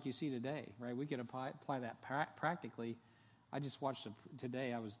much like you see today, right? We could apply that practically. I just watched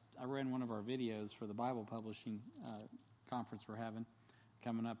today. I ran one of our videos for the Bible publishing conference we're having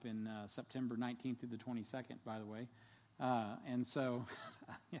coming up in September 19th through the 22nd, by the way. And so,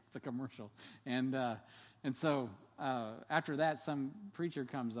 yeah, it's a commercial. And so after that, some preacher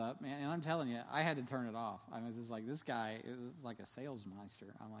comes up, and I'm telling you, I had to turn it off. I was just like, this guy is like a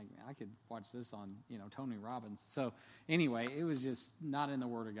salesmeister. I'm like, I could watch this on, Tony Robbins. So anyway, it was just not in the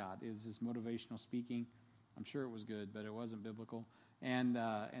Word of God. It was just motivational speaking. I'm sure it was good, but it wasn't biblical. And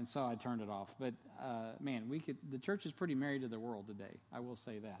so I turned it off. But man, the church is pretty married to the world today. I will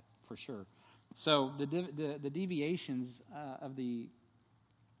say that for sure. So the deviations of the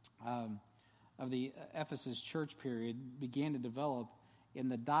Ephesus church period began to develop in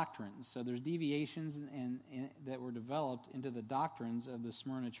the doctrines. So there's deviations that were developed into the doctrines of the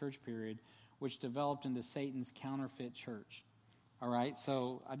Smyrna church period, which developed into Satan's counterfeit church. All right,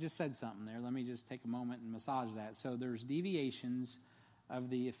 so I just said something there. Let me just take a moment and massage that. So there's deviations of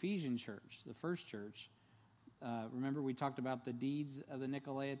the Ephesian church, the first church. Remember we talked about the deeds of the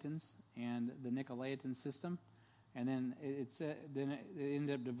Nicolaitans and the Nicolaitan system? And then it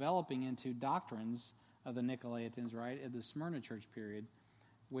ended up developing into doctrines of the Nicolaitans, right, at the Smyrna church period,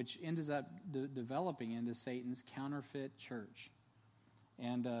 which ended up developing into Satan's counterfeit church.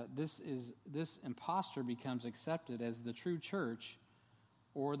 And this impostor becomes accepted as the true church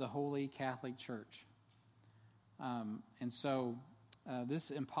or the Holy Catholic Church. And so this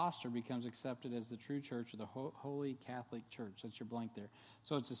impostor becomes accepted as the true church or the Holy Catholic Church. That's your blank there.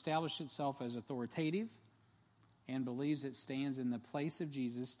 So it's established itself as authoritative and believes it stands in the place of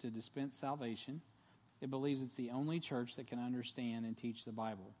Jesus to dispense salvation. It believes it's the only church that can understand and teach the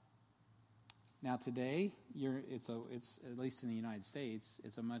Bible. Now today, it's at least in the United States,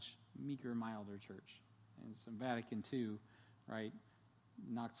 it's a much meeker, milder church. And so Vatican II, right,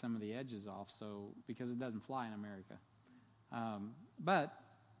 knocked some of the edges off, so because it doesn't fly in America. But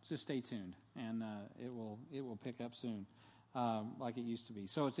just stay tuned. and it will pick up soon, like it used to be.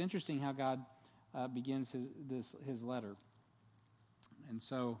 So it's interesting how God begins his letter. And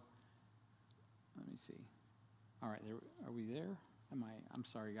so, let me see. All right, are we there? I'm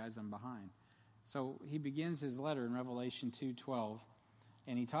sorry, guys, I'm behind. So he begins his letter in Revelation 2:12,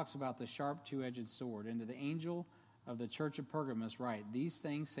 and he talks about the sharp two-edged sword. And to the angel of the church of Pergamos write, These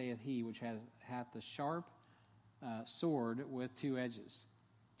things saith he which hath the sharp sword with two edges.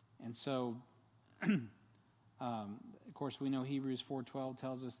 And so, of course, we know Hebrews 4:12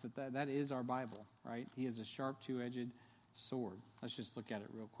 tells us that is our Bible, right? He is a sharp two-edged sword. Let's just look at it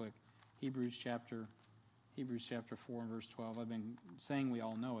real quick. Hebrews chapter 4 and verse 12. I've been saying we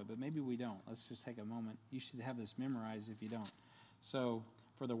all know it, but maybe we don't. Let's just take a moment. You should have this memorized if you don't. So,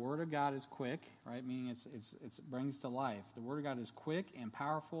 for the word of God is quick, right? Meaning it brings to life. The word of God is quick and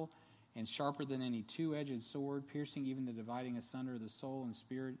powerful and sharper than any two-edged sword, piercing even the dividing asunder of the soul and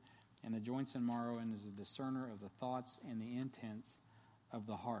spirit and the joints and marrow, and is a discerner of the thoughts and the intents of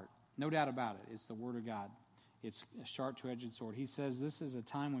the heart. No doubt about it. It's the word of God. It's a sharp two-edged sword. He says this is a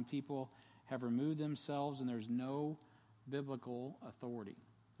time when people have removed themselves and there's no biblical authority.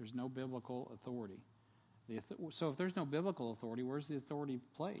 There's no biblical authority. So if there's no biblical authority, where's the authority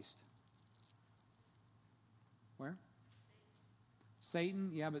placed? Where?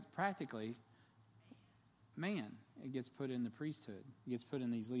 Satan, yeah, but practically, man, it gets put in the priesthood. It gets put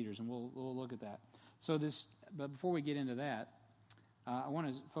in these leaders, and we'll look at that. But before we get into that, I want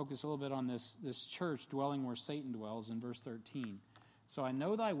to focus a little bit on this church dwelling where Satan dwells in verse 13. So I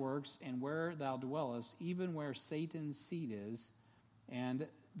know thy works and where thou dwellest, even where Satan's seat is, and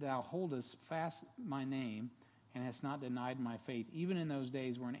thou holdest fast my name, and hast not denied my faith, even in those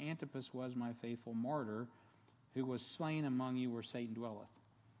days wherein Antipas was my faithful martyr, who was slain among you where Satan dwelleth.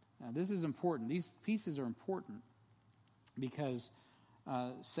 Now this is important. These pieces are important because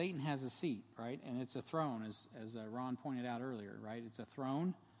Satan has a seat, right? And it's a throne, as Ron pointed out earlier, right? It's a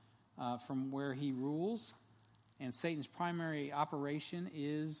throne from where he rules. And Satan's primary operation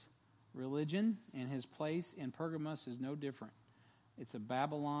is religion, and his place in Pergamos is no different. It's a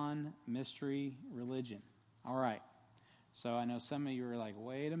Babylon mystery religion. All right. So I know some of you are like,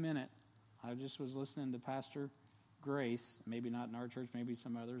 wait a minute. I just was listening to Pastor Grace, maybe not in our church, maybe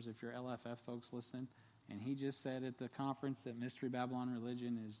some others, if you're LFF folks listening, and he just said at the conference that Mystery Babylon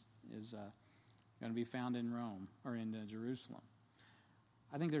religion is going to be found in Rome, or in Jerusalem.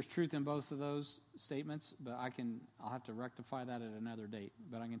 I think there's truth in both of those statements, but I'll have to rectify that at another date.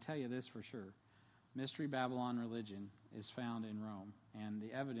 But I can tell you this for sure. Mystery Babylon religion is found in Rome, and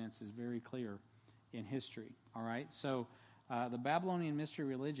the evidence is very clear in history. All right? So the Babylonian mystery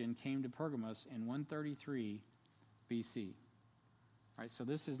religion came to Pergamos in 133 BC. All right? So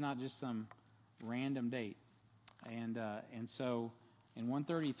this is not just some random date. And so in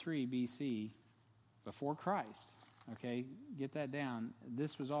 133 BC, before Christ, okay, get that down,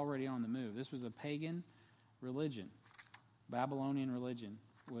 this was already on the move. This was a pagan religion. Babylonian religion.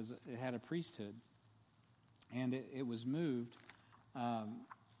 It had a priesthood. And it was moved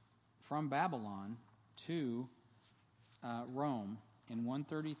from Babylon to Rome in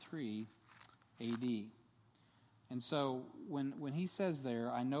 133 A.D. And so when he says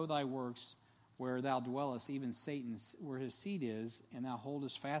there, I know thy works where thou dwellest, even Satan's, where his seat is, and thou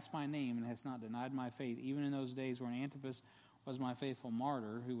holdest fast my name and hast not denied my faith, even in those days when Antipas was my faithful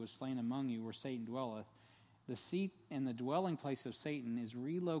martyr, who was slain among you where Satan dwelleth, the seat and the dwelling place of Satan is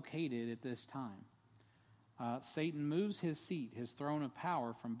relocated at this time. Satan moves his seat, his throne of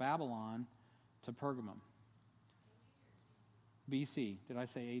power, from Babylon to Pergamum. BC. Did I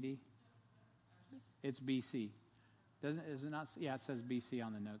say AD? It's BC. Is it not? Yeah, it says BC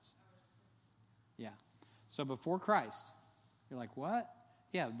on the notes. Yeah. So before Christ. You're like, what?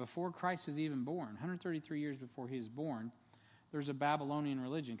 Yeah, before Christ is even born. 133 years before he is born, there's a Babylonian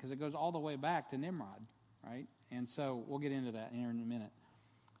religion, because it goes all the way back to Nimrod, right? And so we'll get into that here in a minute.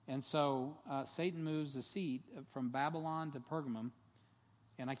 And so Satan moves the seat from Babylon to Pergamum.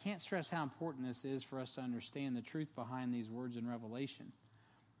 And I can't stress how important this is for us to understand the truth behind these words in Revelation.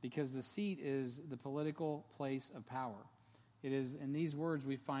 Because the seat is the political place of power. It is in these words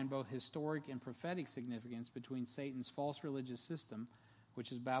we find both historic and prophetic significance between Satan's false religious system,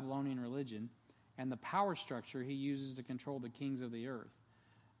 which is Babylonian religion, and the power structure he uses to control the kings of the earth.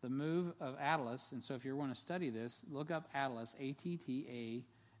 The move of Attalus, and so if you want to study this, look up Attalus, Attalus.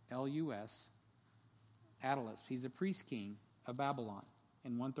 Attalus, he's a priest king of Babylon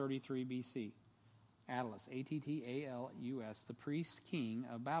in 133 BC. Attalus, Attalus, the priest king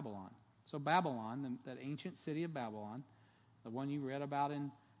of Babylon. So Babylon, that ancient city of Babylon, the one you read about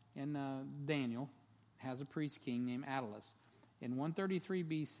in Daniel, has a priest king named Attalus. In 133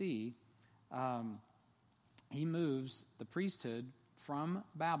 BC, he moves the priesthood from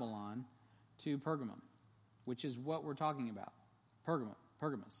Babylon to Pergamum, which is what we're talking about,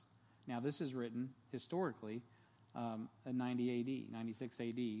 Pergamus. Now, this is written historically in 90 AD, 96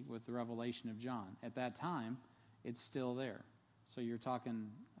 AD, with the revelation of John. At that time, it's still there. So you're talking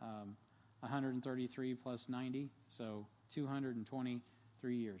 133 plus 90, so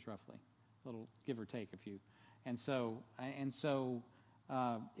 223 years roughly, a little give or take a few. And so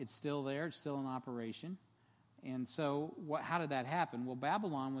it's still there. It's still in operation. And so how did that happen? Well,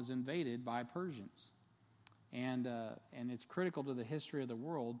 Babylon was invaded by Persians. And it's critical to the history of the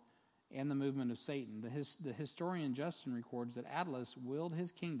world and the movement of Satan. The historian Justin records that Attalus willed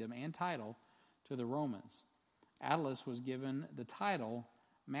his kingdom and title to the Romans. Attalus was given the title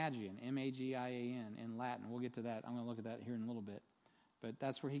Magian, Magian, in Latin. We'll get to that. I'm going to look at that here in a little bit. But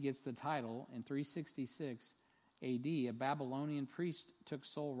that's where he gets the title. In 366 AD, a Babylonian priest took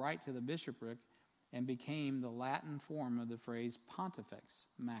sole right to the bishopric and became the Latin form of the phrase Pontifex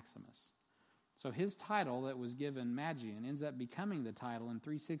Maximus. So his title that was given Magian ends up becoming the title in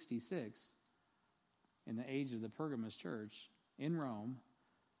 366 in the age of the Pergamus church in Rome,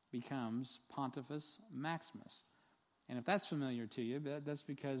 becomes Pontifex Maximus. And if that's familiar to you, that's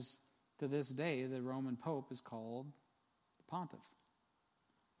because to this day the Roman Pope is called the Pontiff.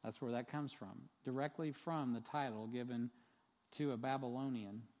 That's where that comes from, directly from the title given to a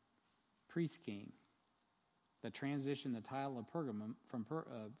Babylonian priest king that transitioned the title of Pergamum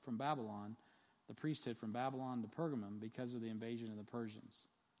from Babylon, the priesthood from Babylon to Pergamum because of the invasion of the Persians.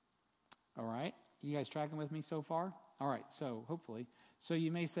 All right? You guys tracking with me so far? All right, so hopefully. So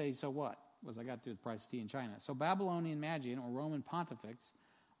you may say, so what? What's I got to do with price of tea in China? So Babylonian Magian, or Roman Pontifex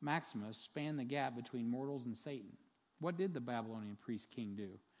Maximus, spanned the gap between mortals and Satan. What did the Babylonian priest king do?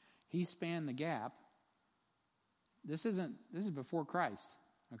 He spanned the gap. This is before Christ,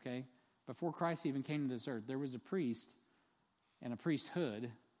 okay? Before Christ even came to this earth, there was a priest and a priesthood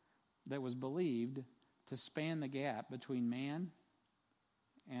that was believed to span the gap between man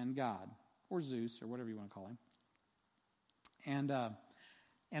and God, or Zeus, or whatever you want to call him.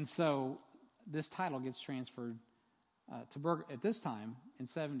 And so this title gets transferred to at this time in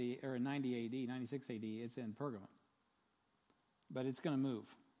 90 AD, 96 AD. It's in Pergamum, but it's going to move.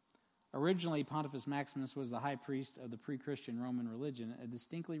 Originally, Pontifex Maximus was the high priest of the pre-Christian Roman religion, a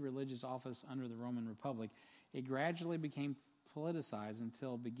distinctly religious office under the Roman Republic. It gradually became politicized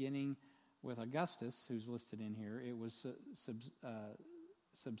until, beginning with Augustus, who's listed in here, it was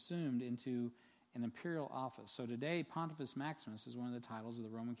subsumed into an imperial office. So today, Pontifex Maximus is one of the titles of the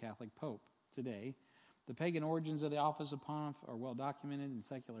Roman Catholic Pope today. The pagan origins of the office of pontiff are well documented in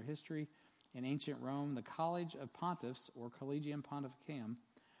secular history. In ancient Rome, the College of Pontiffs, or Collegium Pontificum,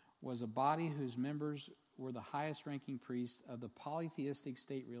 was a body whose members were the highest-ranking priests of the polytheistic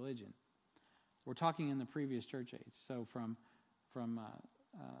state religion. We're talking in the previous church age. So from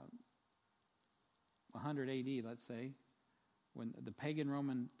 100 AD, let's say, when the pagan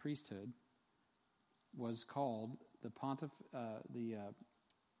Roman priesthood was called the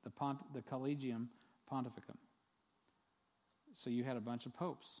Collegium Pontificum. So you had a bunch of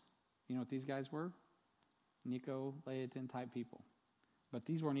popes. You know what these guys were? Nicolaitan type people. But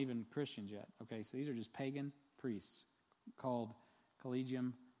these weren't even Christians yet. Okay, so these are just pagan priests called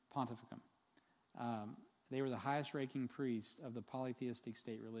Collegium Pontificum. They were the highest-ranking priests of the polytheistic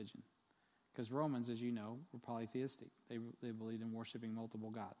state religion. Because Romans, as you know, were polytheistic. They believed in worshiping multiple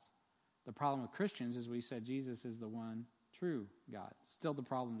gods. The problem with Christians is we said Jesus is the one true God. Still the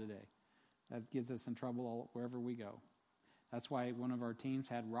problem today. That gets us in trouble wherever we go. That's why one of our teams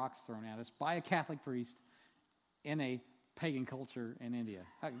had rocks thrown at us by a Catholic priest in a pagan culture in India.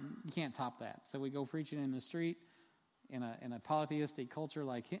 You can't top that. So we go preaching in the street in a polytheistic culture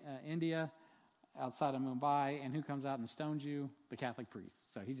like India, outside of Mumbai, and who comes out and stones you? The Catholic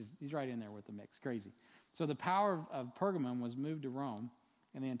priest. So he's right in there with the mix. Crazy. So the power of Pergamum was moved to Rome,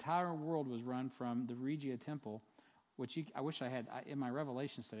 and the entire world was run from the Regia Temple, which I wish I had. In my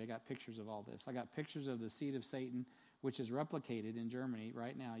Revelation study, I got pictures of all this. I got pictures of the seat of Satan, which is replicated in Germany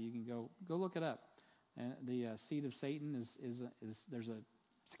right now. You can go look it up. And the seat of Satan is there's a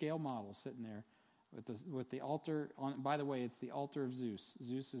scale model sitting there with the altar on. By the way, it's the altar of Zeus.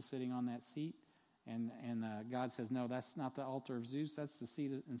 Zeus is sitting on that seat, and God says, no, that's not the altar of Zeus. That's the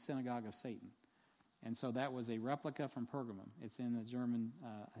seat and synagogue of Satan. And so that was a replica from Pergamum. It's in the German.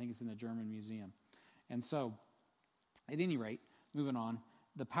 I think it's in the German museum. And so, at any rate, moving on,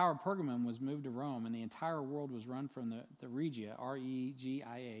 the power of Pergamum was moved to Rome, and the entire world was run from the Regia, Regia.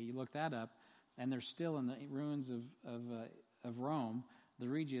 You look that up. And they're still in the ruins of Rome. The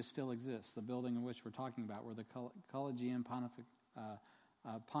Regia still exists, the building in which we're talking about, where the Collegium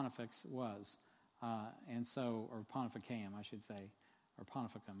Pontifex was. And so, or Pontificam, I should say, or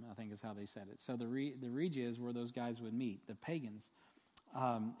Pontificum, I think is how they said it. So the Regia is where those guys would meet, the pagans.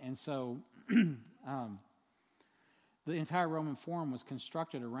 And so the entire Roman Forum was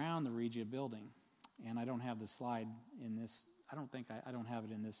constructed around the Regia building. And I don't have the slide in this. I don't have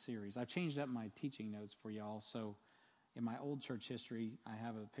it in this series. I've changed up my teaching notes for y'all. So in my old church history, I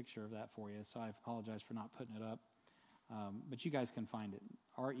have a picture of that for you. So I apologize for not putting it up. But you guys can find it.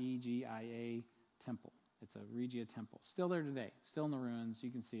 Regia Temple. It's a Regia Temple. Still there today. Still in the ruins. You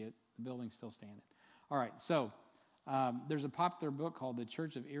can see it. The building's still standing. All right. So there's a popular book called The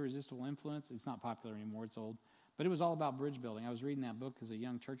Church of Irresistible Influence. It's not popular anymore. It's old. But it was all about bridge building. I was reading that book as a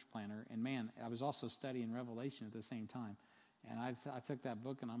young church planner. And, man, I was also studying Revelation at the same time. And I took that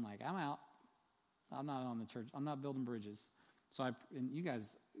book, and I'm like, I'm out. I'm not on the church. I'm not building bridges. So and you guys,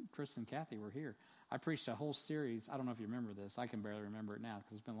 Chris and Kathy, were here. I preached a whole series. I don't know if you remember this. I can barely remember it now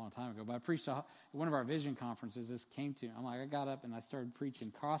because it's been a long time ago. But I preached one of our vision conferences. This came to. I'm like, I got up and I started preaching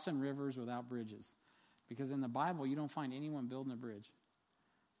crossing rivers without bridges, because in the Bible you don't find anyone building a bridge.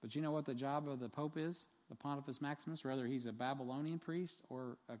 But you know what the job of the Pope is? The Pontifex Maximus, whether he's a Babylonian priest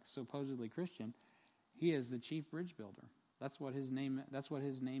or a supposedly Christian, he is the chief bridge builder. That's what his name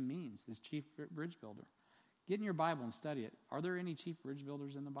means. Is chief bridge builder. Get in your Bible and study it. Are there any chief bridge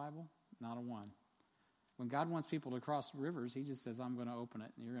builders in the Bible? Not a one. When God wants people to cross rivers, he just says, I'm going to open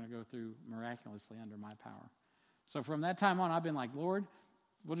it, and you're going to go through miraculously under my power. So from that time on, I've been like, Lord,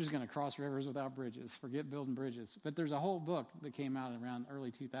 we're just going to cross rivers without bridges. Forget building bridges. But there's a whole book that came out around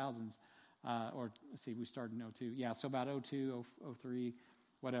early 2000s. We started in 02. Yeah, so about 02, 03,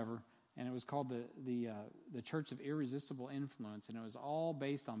 whatever. And it was called the Church of Irresistible Influence, and it was all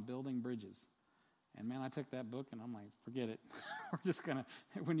based on building bridges. And, man, I took that book, and I'm like, forget it. We're just going to,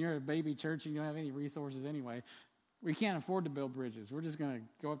 when you're a baby church and you don't have any resources anyway, we can't afford to build bridges. We're just going to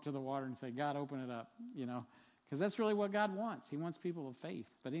go up to the water and say, God, open it up, because that's really what God wants. He wants people of faith.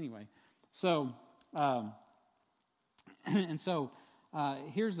 But anyway, so,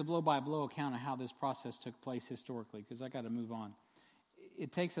 here's the blow-by-blow account of how this process took place historically, because I got to move on.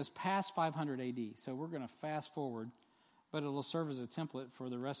 It takes us past 500 AD, so we're going to fast forward, but it'll serve as a template for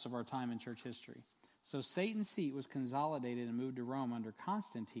the rest of our time in church history. So Satan's seat was consolidated and moved to Rome under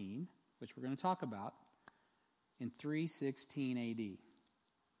Constantine, which we're going to talk about, in 316 AD.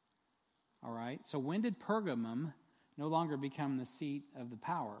 All right, so when did Pergamum no longer become the seat of the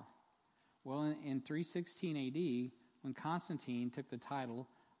power? Well, in 316 AD, when Constantine took the title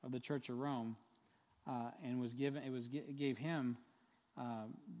of the Church of Rome and gave him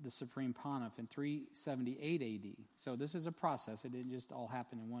the supreme pontiff in 378 AD. So this is a process. It didn't just all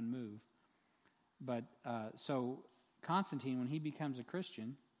happen in one move. But so Constantine, when he becomes a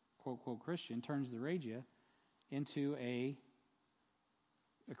Christian, quote, quote, Christian, turns the Regia into a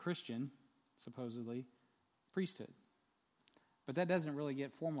Christian, supposedly, priesthood. But that doesn't really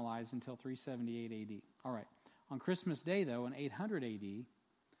get formalized until 378 AD. All right. On Christmas Day, though, in 800 AD,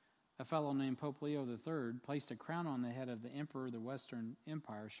 a fellow named Pope Leo III placed a crown on the head of the emperor of the Western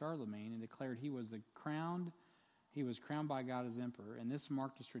Empire, Charlemagne, and declared he was crowned by God as emperor. And this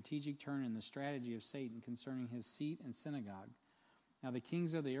marked a strategic turn in the strategy of Satan concerning his seat and synagogue. Now the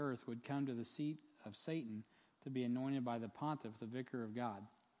kings of the earth would come to the seat of Satan to be anointed by the pontiff, the vicar of God.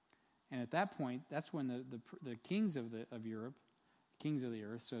 And at that point, that's when the kings of Europe, kings of the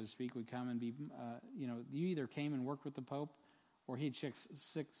earth, so to speak, would come and be, you either came and worked with the Pope, or he'd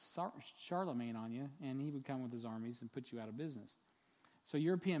stick Charlemagne on you, and he would come with his armies and put you out of business. So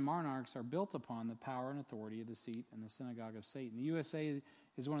European monarchs are built upon the power and authority of the seat and the synagogue of Satan. The USA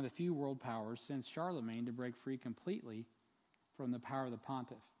is one of the few world powers since Charlemagne to break free completely from the power of the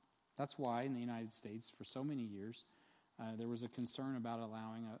pontiff. That's why in the United States, for so many years, there was a concern about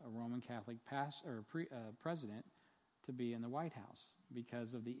allowing a Roman Catholic president to be in the White House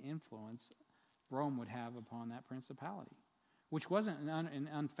because of the influence Rome would have upon that principality, which wasn't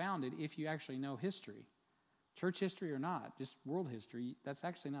unfounded if you actually know history. Church history or not, just world history, that's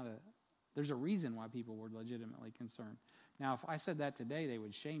actually not there's a reason why people were legitimately concerned. Now, if I said that today, they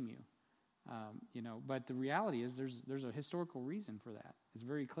would shame you, but the reality is there's a historical reason for that. It's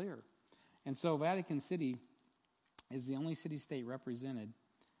very clear. And so Vatican City is the only city-state represented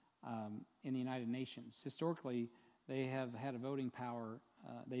in the United Nations. Historically, they have had a voting power.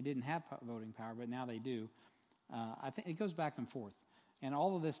 They didn't have voting power, but now they do. I think it goes back and forth. And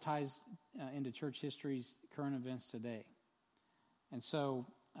all of this ties into church history's current events today. And so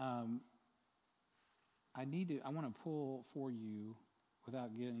I want to pull for you,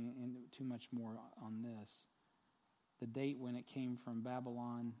 without getting into too much more on this, the date when it came from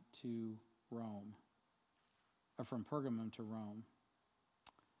Babylon to Rome, or from Pergamum to Rome.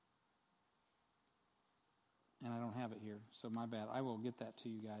 and I don't have it here, so my bad. I will get that to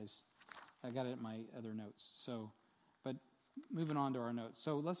you guys. I got it in my other notes. So, but moving on to our notes.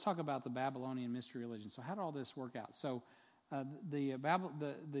 So let's talk about the Babylonian mystery religion. So how did all this work out? So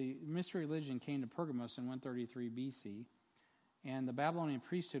the mystery religion came to Pergamos in 133 BC, and the Babylonian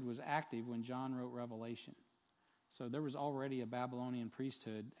priesthood was active when John wrote Revelation. So there was already a Babylonian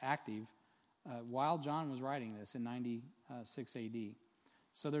priesthood active while John was writing this in 96 AD.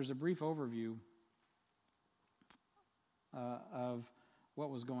 So there's a brief overview of what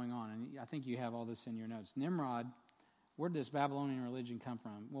was going on. And I think you have all this in your notes. Nimrod, where did this Babylonian religion come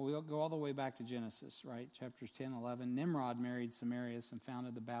from? Well, we'll go all the way back to Genesis, right? Chapters 10, 11. Nimrod married Samarius and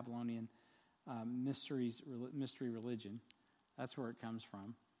founded the Babylonian mystery religion. That's where it comes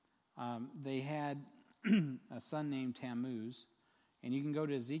from. They had a son named Tammuz. And you can go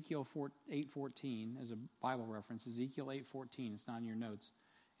to Ezekiel 8:14 as a Bible reference. Ezekiel 8:14. It's not in your notes.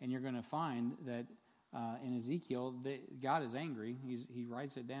 And you're going to find that in Ezekiel, God is angry. He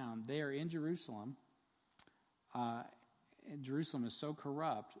writes it down. They are in Jerusalem. Jerusalem is so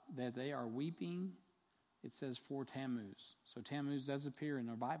corrupt that they are weeping, it says, for Tammuz. So Tammuz does appear in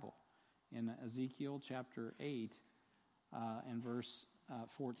the Bible in Ezekiel chapter 8 and verse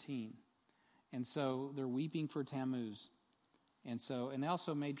 14. And so they're weeping for Tammuz. And they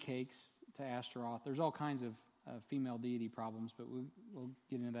also made cakes to Ashtaroth. There's all kinds of female deity problems, but we'll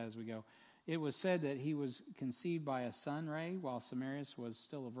get into that as we go. It was said that he was conceived by a sun ray while Samarius was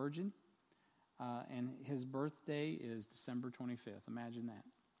still a virgin. And his birthday is December 25th. Imagine that.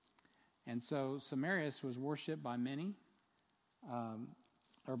 And so Samarius was worshipped by many,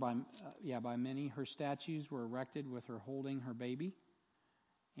 by many. Her statues were erected with her holding her baby.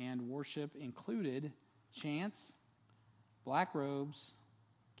 And worship included chants, black robes,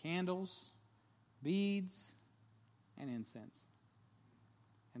 candles, beads, and incense.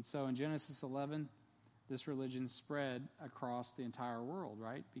 And so in Genesis 11, this religion spread across the entire world,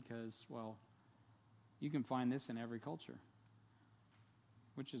 right? Because, well, you can find this in every culture,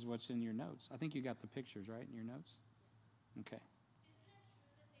 which is what's in your notes. I think you got the pictures, right, in your notes? Okay. Isn't it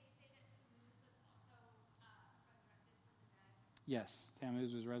true that they say that Tammuz was also resurrected from the dead? Yes,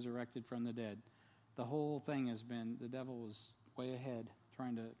 Tammuz was resurrected from the dead. The whole thing has been, the devil was way ahead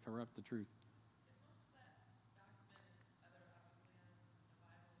trying to corrupt the truth. Is most of that documented, other obviously in the Bible,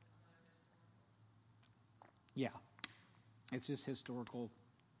 not historical? Yeah. It's just historical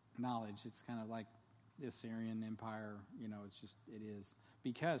knowledge. It's kind of like the Assyrian Empire, it is.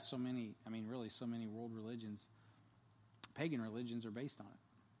 Because so many world religions, pagan religions are based on it.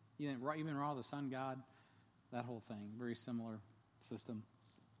 Even Ra, the sun god, that whole thing, very similar system.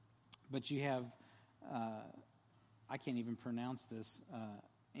 But you have, I can't even pronounce this,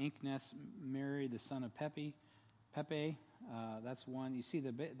 Inknes Mary, the son of Pepe, that's one. You see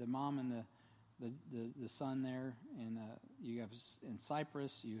the mom and the son there, and you have in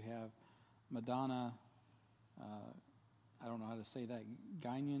Cyprus, you have Madonna, I don't know how to say that,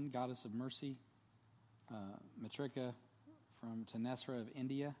 Guinan, goddess of mercy, Matrika from Tanesra of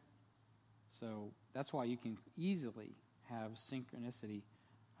India. So that's why you can easily have synchronicity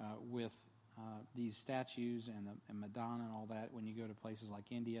with these statues and Madonna and all that when you go to places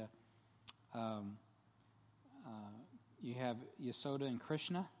like India. You have Yasoda and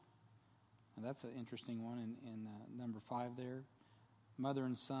Krishna. And that's an interesting one in number 5 there. Mother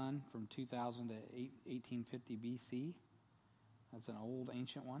and son from 2000 to 1850 BC. That's an old,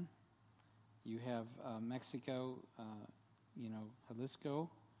 ancient one. You have Mexico, Jalisco.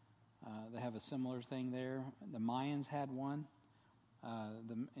 They have a similar thing there. The Mayans had one.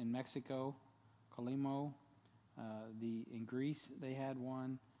 In Mexico, Colimo. In Greece, they had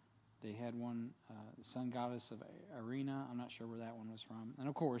one. They had one, the sun goddess of Arena. I'm not sure where that one was from. And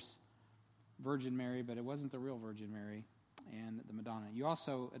of course, Virgin Mary, but it wasn't the real Virgin Mary, and the Madonna. You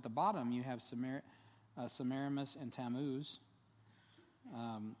also, at the bottom, you have Semiramis and Tammuz,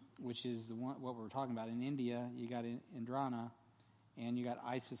 which is what we're talking about. In India, you got Indrana, and you got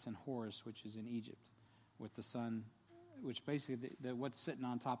Isis and Horus, which is in Egypt, with the sun, which basically, what's sitting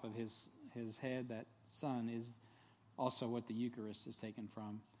on top of his head, that sun, is also what the Eucharist is taken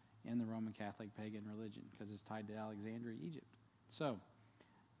from in the Roman Catholic pagan religion, because it's tied to Alexandria, Egypt. So,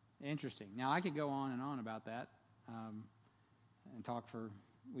 interesting. Now, I could go on and on about that and talk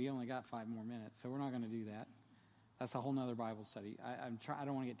we only got 5 more minutes, so we're not going to do that. That's a whole nother Bible study. I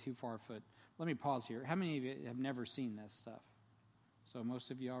don't want to get too far afoot. Let me pause here. How many of you have never seen this stuff? So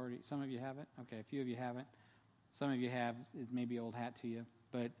most of you already, some of you haven't? Okay, a few of you haven't. Some of you have. It may be old hat to you.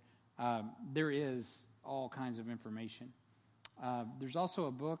 But there is all kinds of information. There's also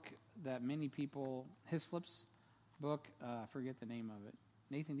a book that many people, Hislop's book, I forget the name of it.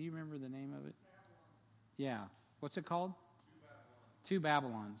 Nathan, do you remember the name of it? Yeah. What's it called? Two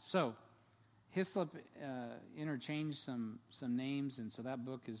Babylons. So Hislop interchanged some names, and so that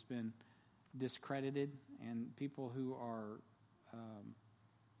book has been discredited, and people who are,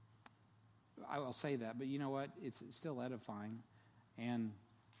 I will say that, but you know what? It's still edifying, and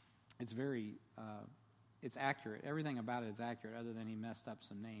it's very, it's accurate. Everything about it is accurate, other than he messed up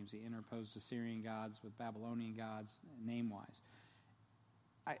some names. He interposed Assyrian gods with Babylonian gods, name-wise.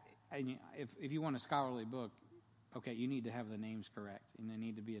 If you want a scholarly book, okay, you need to have the names correct, and they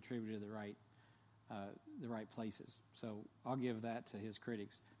need to be attributed to the right places. So I'll give that to his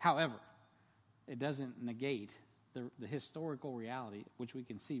critics. However, it doesn't negate the historical reality, which we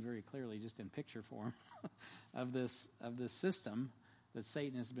can see very clearly just in picture form, of this system that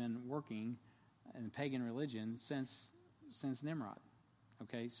Satan has been working in pagan religion since Nimrod.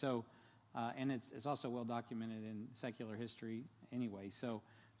 Okay, so and it's also well documented in secular history anyway. So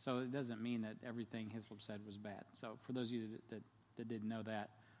it doesn't mean that everything Hislop said was bad. So for those of you that didn't know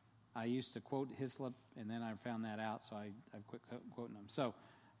that, I used to quote Hislop, and then I found that out, so I quit quoting him. So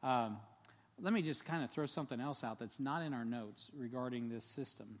let me just kind of throw something else out that's not in our notes regarding this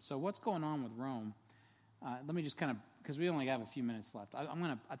system. So what's going on with Rome? Let me just kind of, because we only have a few minutes left. I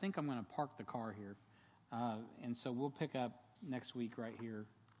think I'm gonna park the car here, and so we'll pick up next week right here.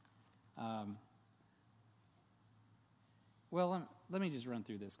 Well, let me just run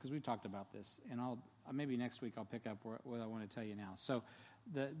through this because we've talked about this, and maybe next week I'll pick up what I want to tell you now. So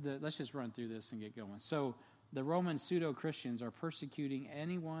let's just run through this and get going. So the Roman pseudo-Christians are persecuting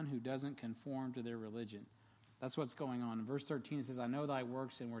anyone who doesn't conform to their religion. That's what's going on. In verse 13 it says, I know thy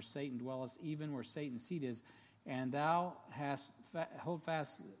works, and where Satan dwelleth, even where Satan's seat is, and thou hast hold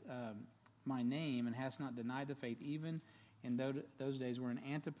fast my name, and hast not denied the faith, even in those days wherein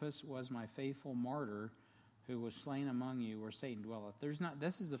Antipas was my faithful martyr, who was slain among you, where Satan dwelleth.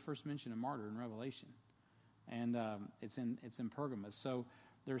 This is the first mention of martyr in Revelation, and it's in Pergamos. So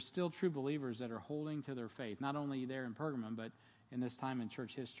there's still true believers that are holding to their faith, not only there in Pergamum, but in this time in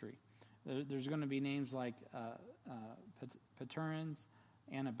church history. There's going to be names like Paterans,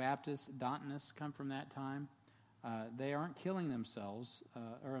 Anabaptists, Dontists come from that time. They aren't killing themselves,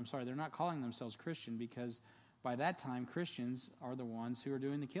 they're not calling themselves Christian, because by that time Christians are the ones who are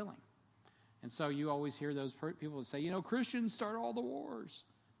doing the killing. And so you always hear those people that say, Christians start all the wars.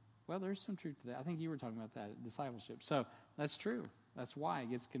 Well, there's some truth to that. I think you were talking about that, discipleship. So that's true. That's why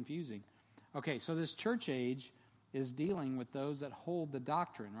it gets confusing. Okay, so this church age is dealing with those that hold the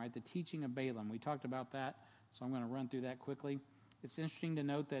doctrine, right? The teaching of Balaam. We talked about that, so I'm going to run through that quickly. It's interesting to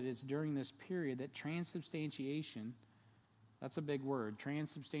note that it's during this period that transubstantiation, that's a big word,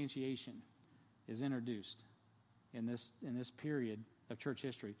 transubstantiation, is introduced in this period of church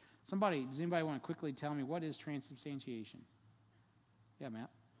history. Does anybody want to quickly tell me what is transubstantiation? Yeah, Matt.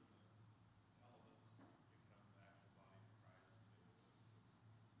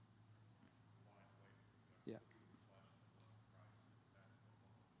 Yeah.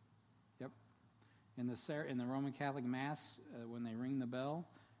 Yep. In the Roman Catholic Mass, when they ring the bell,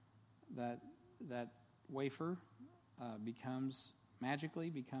 that wafer magically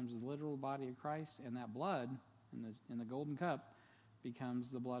becomes the literal body of Christ, and that blood in the golden cup becomes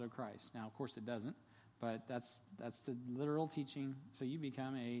the blood of Christ. Now, of course, it doesn't, but that's the literal teaching. So you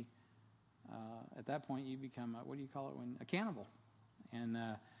become at that point, you become a cannibal, and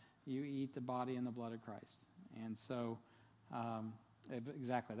you eat the body and the blood of Christ. And so,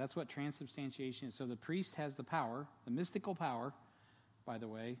 exactly, that's what transubstantiation is. So the priest has the power, the mystical power, by the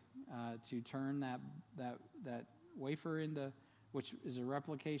way, to turn that wafer into, which is a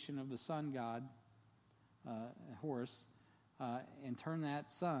replication of the sun god, Horus, and turn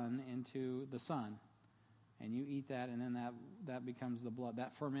that sun into the sun, and you eat that, and then that becomes the blood.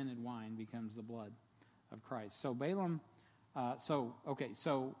 That fermented wine becomes the blood of Christ. So Balaam.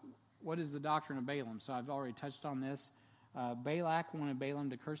 So what is the doctrine of Balaam? So I've already touched on this. Balak wanted Balaam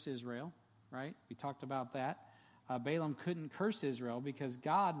to curse Israel, right? We talked about that. Balaam couldn't curse Israel because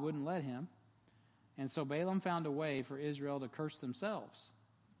God wouldn't let him, and so Balaam found a way for Israel to curse themselves.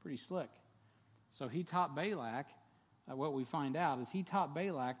 Pretty slick. So he taught Balak. What we find out is he taught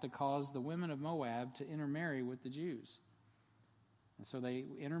Balak to cause the women of Moab to intermarry with the Jews. And so they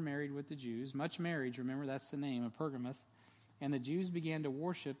intermarried with the Jews. Much marriage, remember, that's the name of Pergamos. And the Jews began to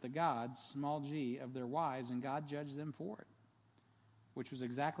worship the gods, small g, of their wives, and God judged them for it, which was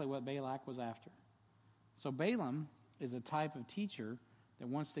exactly what Balak was after. So Balaam is a type of teacher that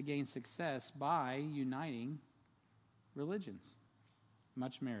wants to gain success by uniting religions.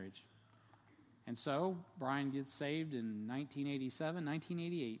 Much marriage. And so Brian gets saved in 1987,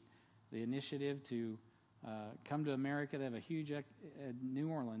 1988. The initiative to Come to America. They have a huge New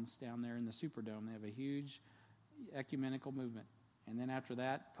Orleans down there in the Superdome. They have a huge ecumenical movement. And then after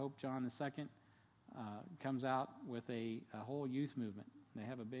that, Pope John II comes out with a whole youth movement. They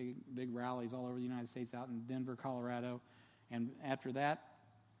have a big rallies all over the United States, out in Denver, Colorado. And after that,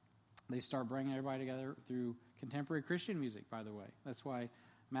 they start bringing everybody together through contemporary Christian music, by the way. That's why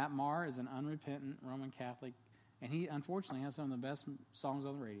Matt Maher is an unrepentant Roman Catholic, and he unfortunately has some of the best songs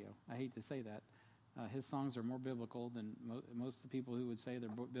on the radio. I hate to say that. His songs are more biblical than most of the people who would say they're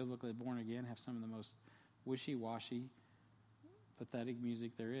biblically born again have some of the most wishy-washy, pathetic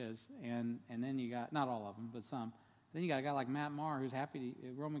music there is. And then you got, not all of them, but some. Then you got a guy like Matt Maher who's happy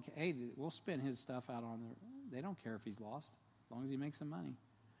to, hey, we'll spin his stuff out on there. They don't care if he's lost, as long as he makes some money.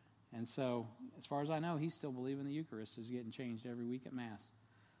 And so, as far as I know, he's still believing the Eucharist is getting changed every week at Mass.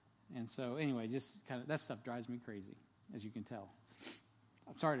 And so, anyway, just kind of, that stuff drives me crazy, as you can tell.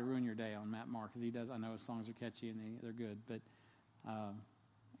 I'm sorry to ruin your day on Matt Maher, because he does. I know his songs are catchy and they're good, but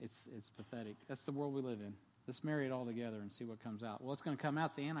it's pathetic. That's the world we live in. Let's marry it all together and see what comes out. Well, it's going to come out.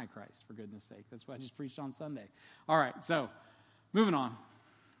 It's the Antichrist, for goodness sake. That's what I just preached on Sunday. All right, so moving on.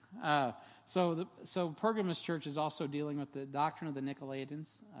 So Pergamus Church is also dealing with the doctrine of the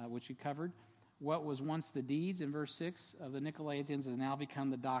Nicolaitans, which we covered. What was once the deeds in verse 6 of the Nicolaitans has now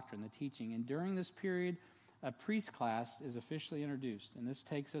become the doctrine, the teaching. And during this period, a priest class is officially introduced. And this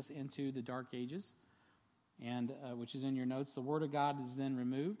takes us into the Dark Ages, and which is in your notes. The Word of God is then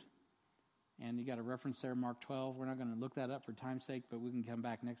removed. And you got a reference there, Mark 12. We're not going to look that up for time's sake, but we can come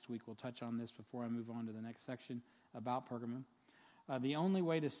back next week. We'll touch on this before I move on to the next section about Pergamum. The only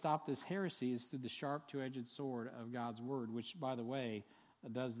way to stop this heresy is through the sharp two-edged sword of God's Word, which, by the way,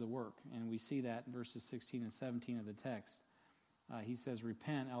 does the work. And we see that in verses 16 and 17 of the text. He says,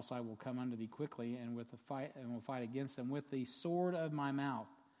 "Repent, else I will come unto thee quickly, and will fight against them with the sword of my mouth."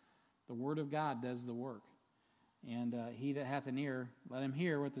 The Word of God does the work. And he that hath an ear, let him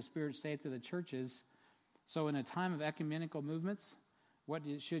hear what the Spirit saith to the churches. So in a time of ecumenical movements, what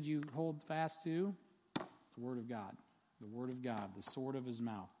should you hold fast to? The Word of God. The Word of God, the sword of his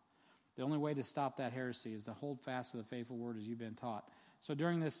mouth. The only way to stop that heresy is to hold fast to the faithful word as you've been taught. So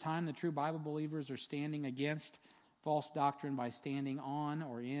during this time, the true Bible believers are standing against false doctrine by standing on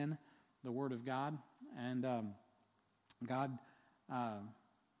or in the Word of God. And God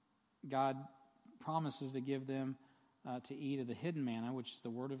promises to give them to eat of the hidden manna, which is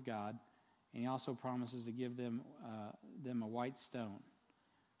the Word of God. And he also promises to give them a white stone,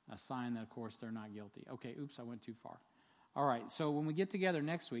 a sign that, of course, they're not guilty. Okay, oops, I went too far. All right, so when we get together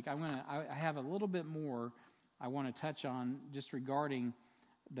next week, I have a little bit more I want to touch on just regarding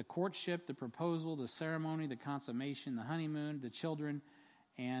the courtship, the proposal, the ceremony, the consummation, the honeymoon, the children,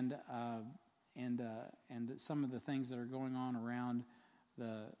 and some of the things that are going on around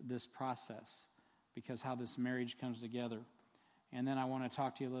this process, because how this marriage comes together. And then I want to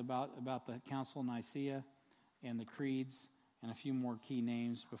talk to you a little about the Council of Nicaea and the creeds and a few more key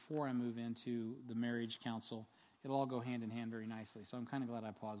names before I move into the marriage council. It'll all go hand in hand very nicely. So I'm kind of glad I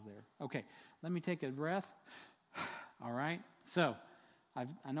paused there. Okay, let me take a breath. All right. So I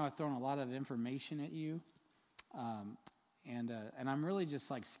know I've thrown a lot of information at you, and I'm really just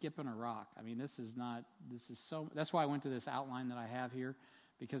like skipping a rock. I mean, this is so. That's why I went to this outline that I have here,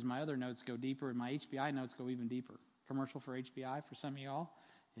 because my other notes go deeper, and my HBI notes go even deeper. Commercial for HBI for some of y'all.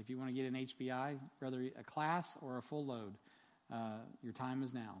 If you want to get an HBI, whether a class or a full load, your time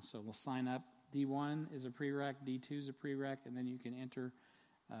is now. So we'll sign up. D1 is a prereq, D2 is a prereq, and then you can enter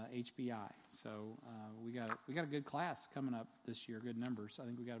HBI. So we got a good class coming up this year, good numbers. I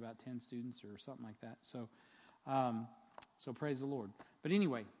think we got about 10 students or something like that. So so praise the Lord. But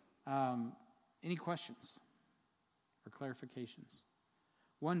anyway, any questions or clarifications?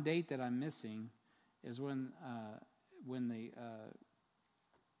 One date that I'm missing is when the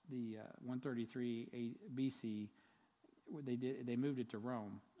 133 BC they moved it to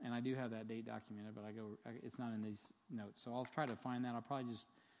Rome, and I do have that date documented, but it's not in these notes. So I'll try to find that. I'll probably just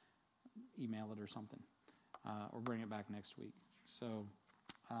email it or something, or bring it back next week. So,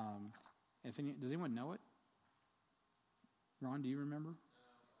 does anyone know it? Ron, do you remember?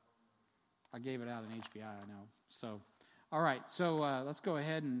 I gave it out in HBI, I know. So, all right. So let's go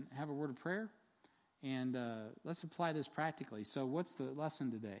ahead and have a word of prayer, and let's apply this practically. So, what's the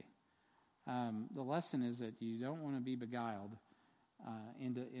lesson today? The lesson is that you don't want to be beguiled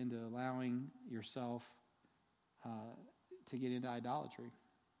into allowing yourself to get into idolatry.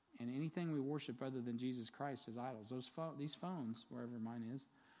 And anything we worship other than Jesus Christ is idols. These phones, wherever mine is,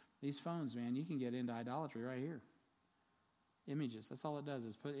 these phones, man, you can get into idolatry right here. Images, that's all it does,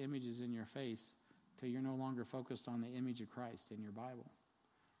 is put images in your face till you're no longer focused on the image of Christ in your Bible.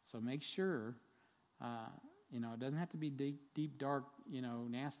 So make sure It doesn't have to be deep, dark,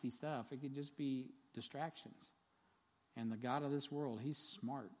 nasty stuff. It could just be distractions. And the God of this world, he's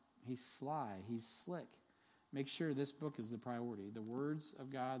smart. He's sly. He's slick. Make sure this book is the priority. The words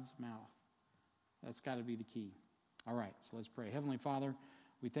of God's mouth. That's got to be the key. All right, so let's pray. Heavenly Father,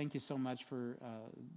 we thank you so much for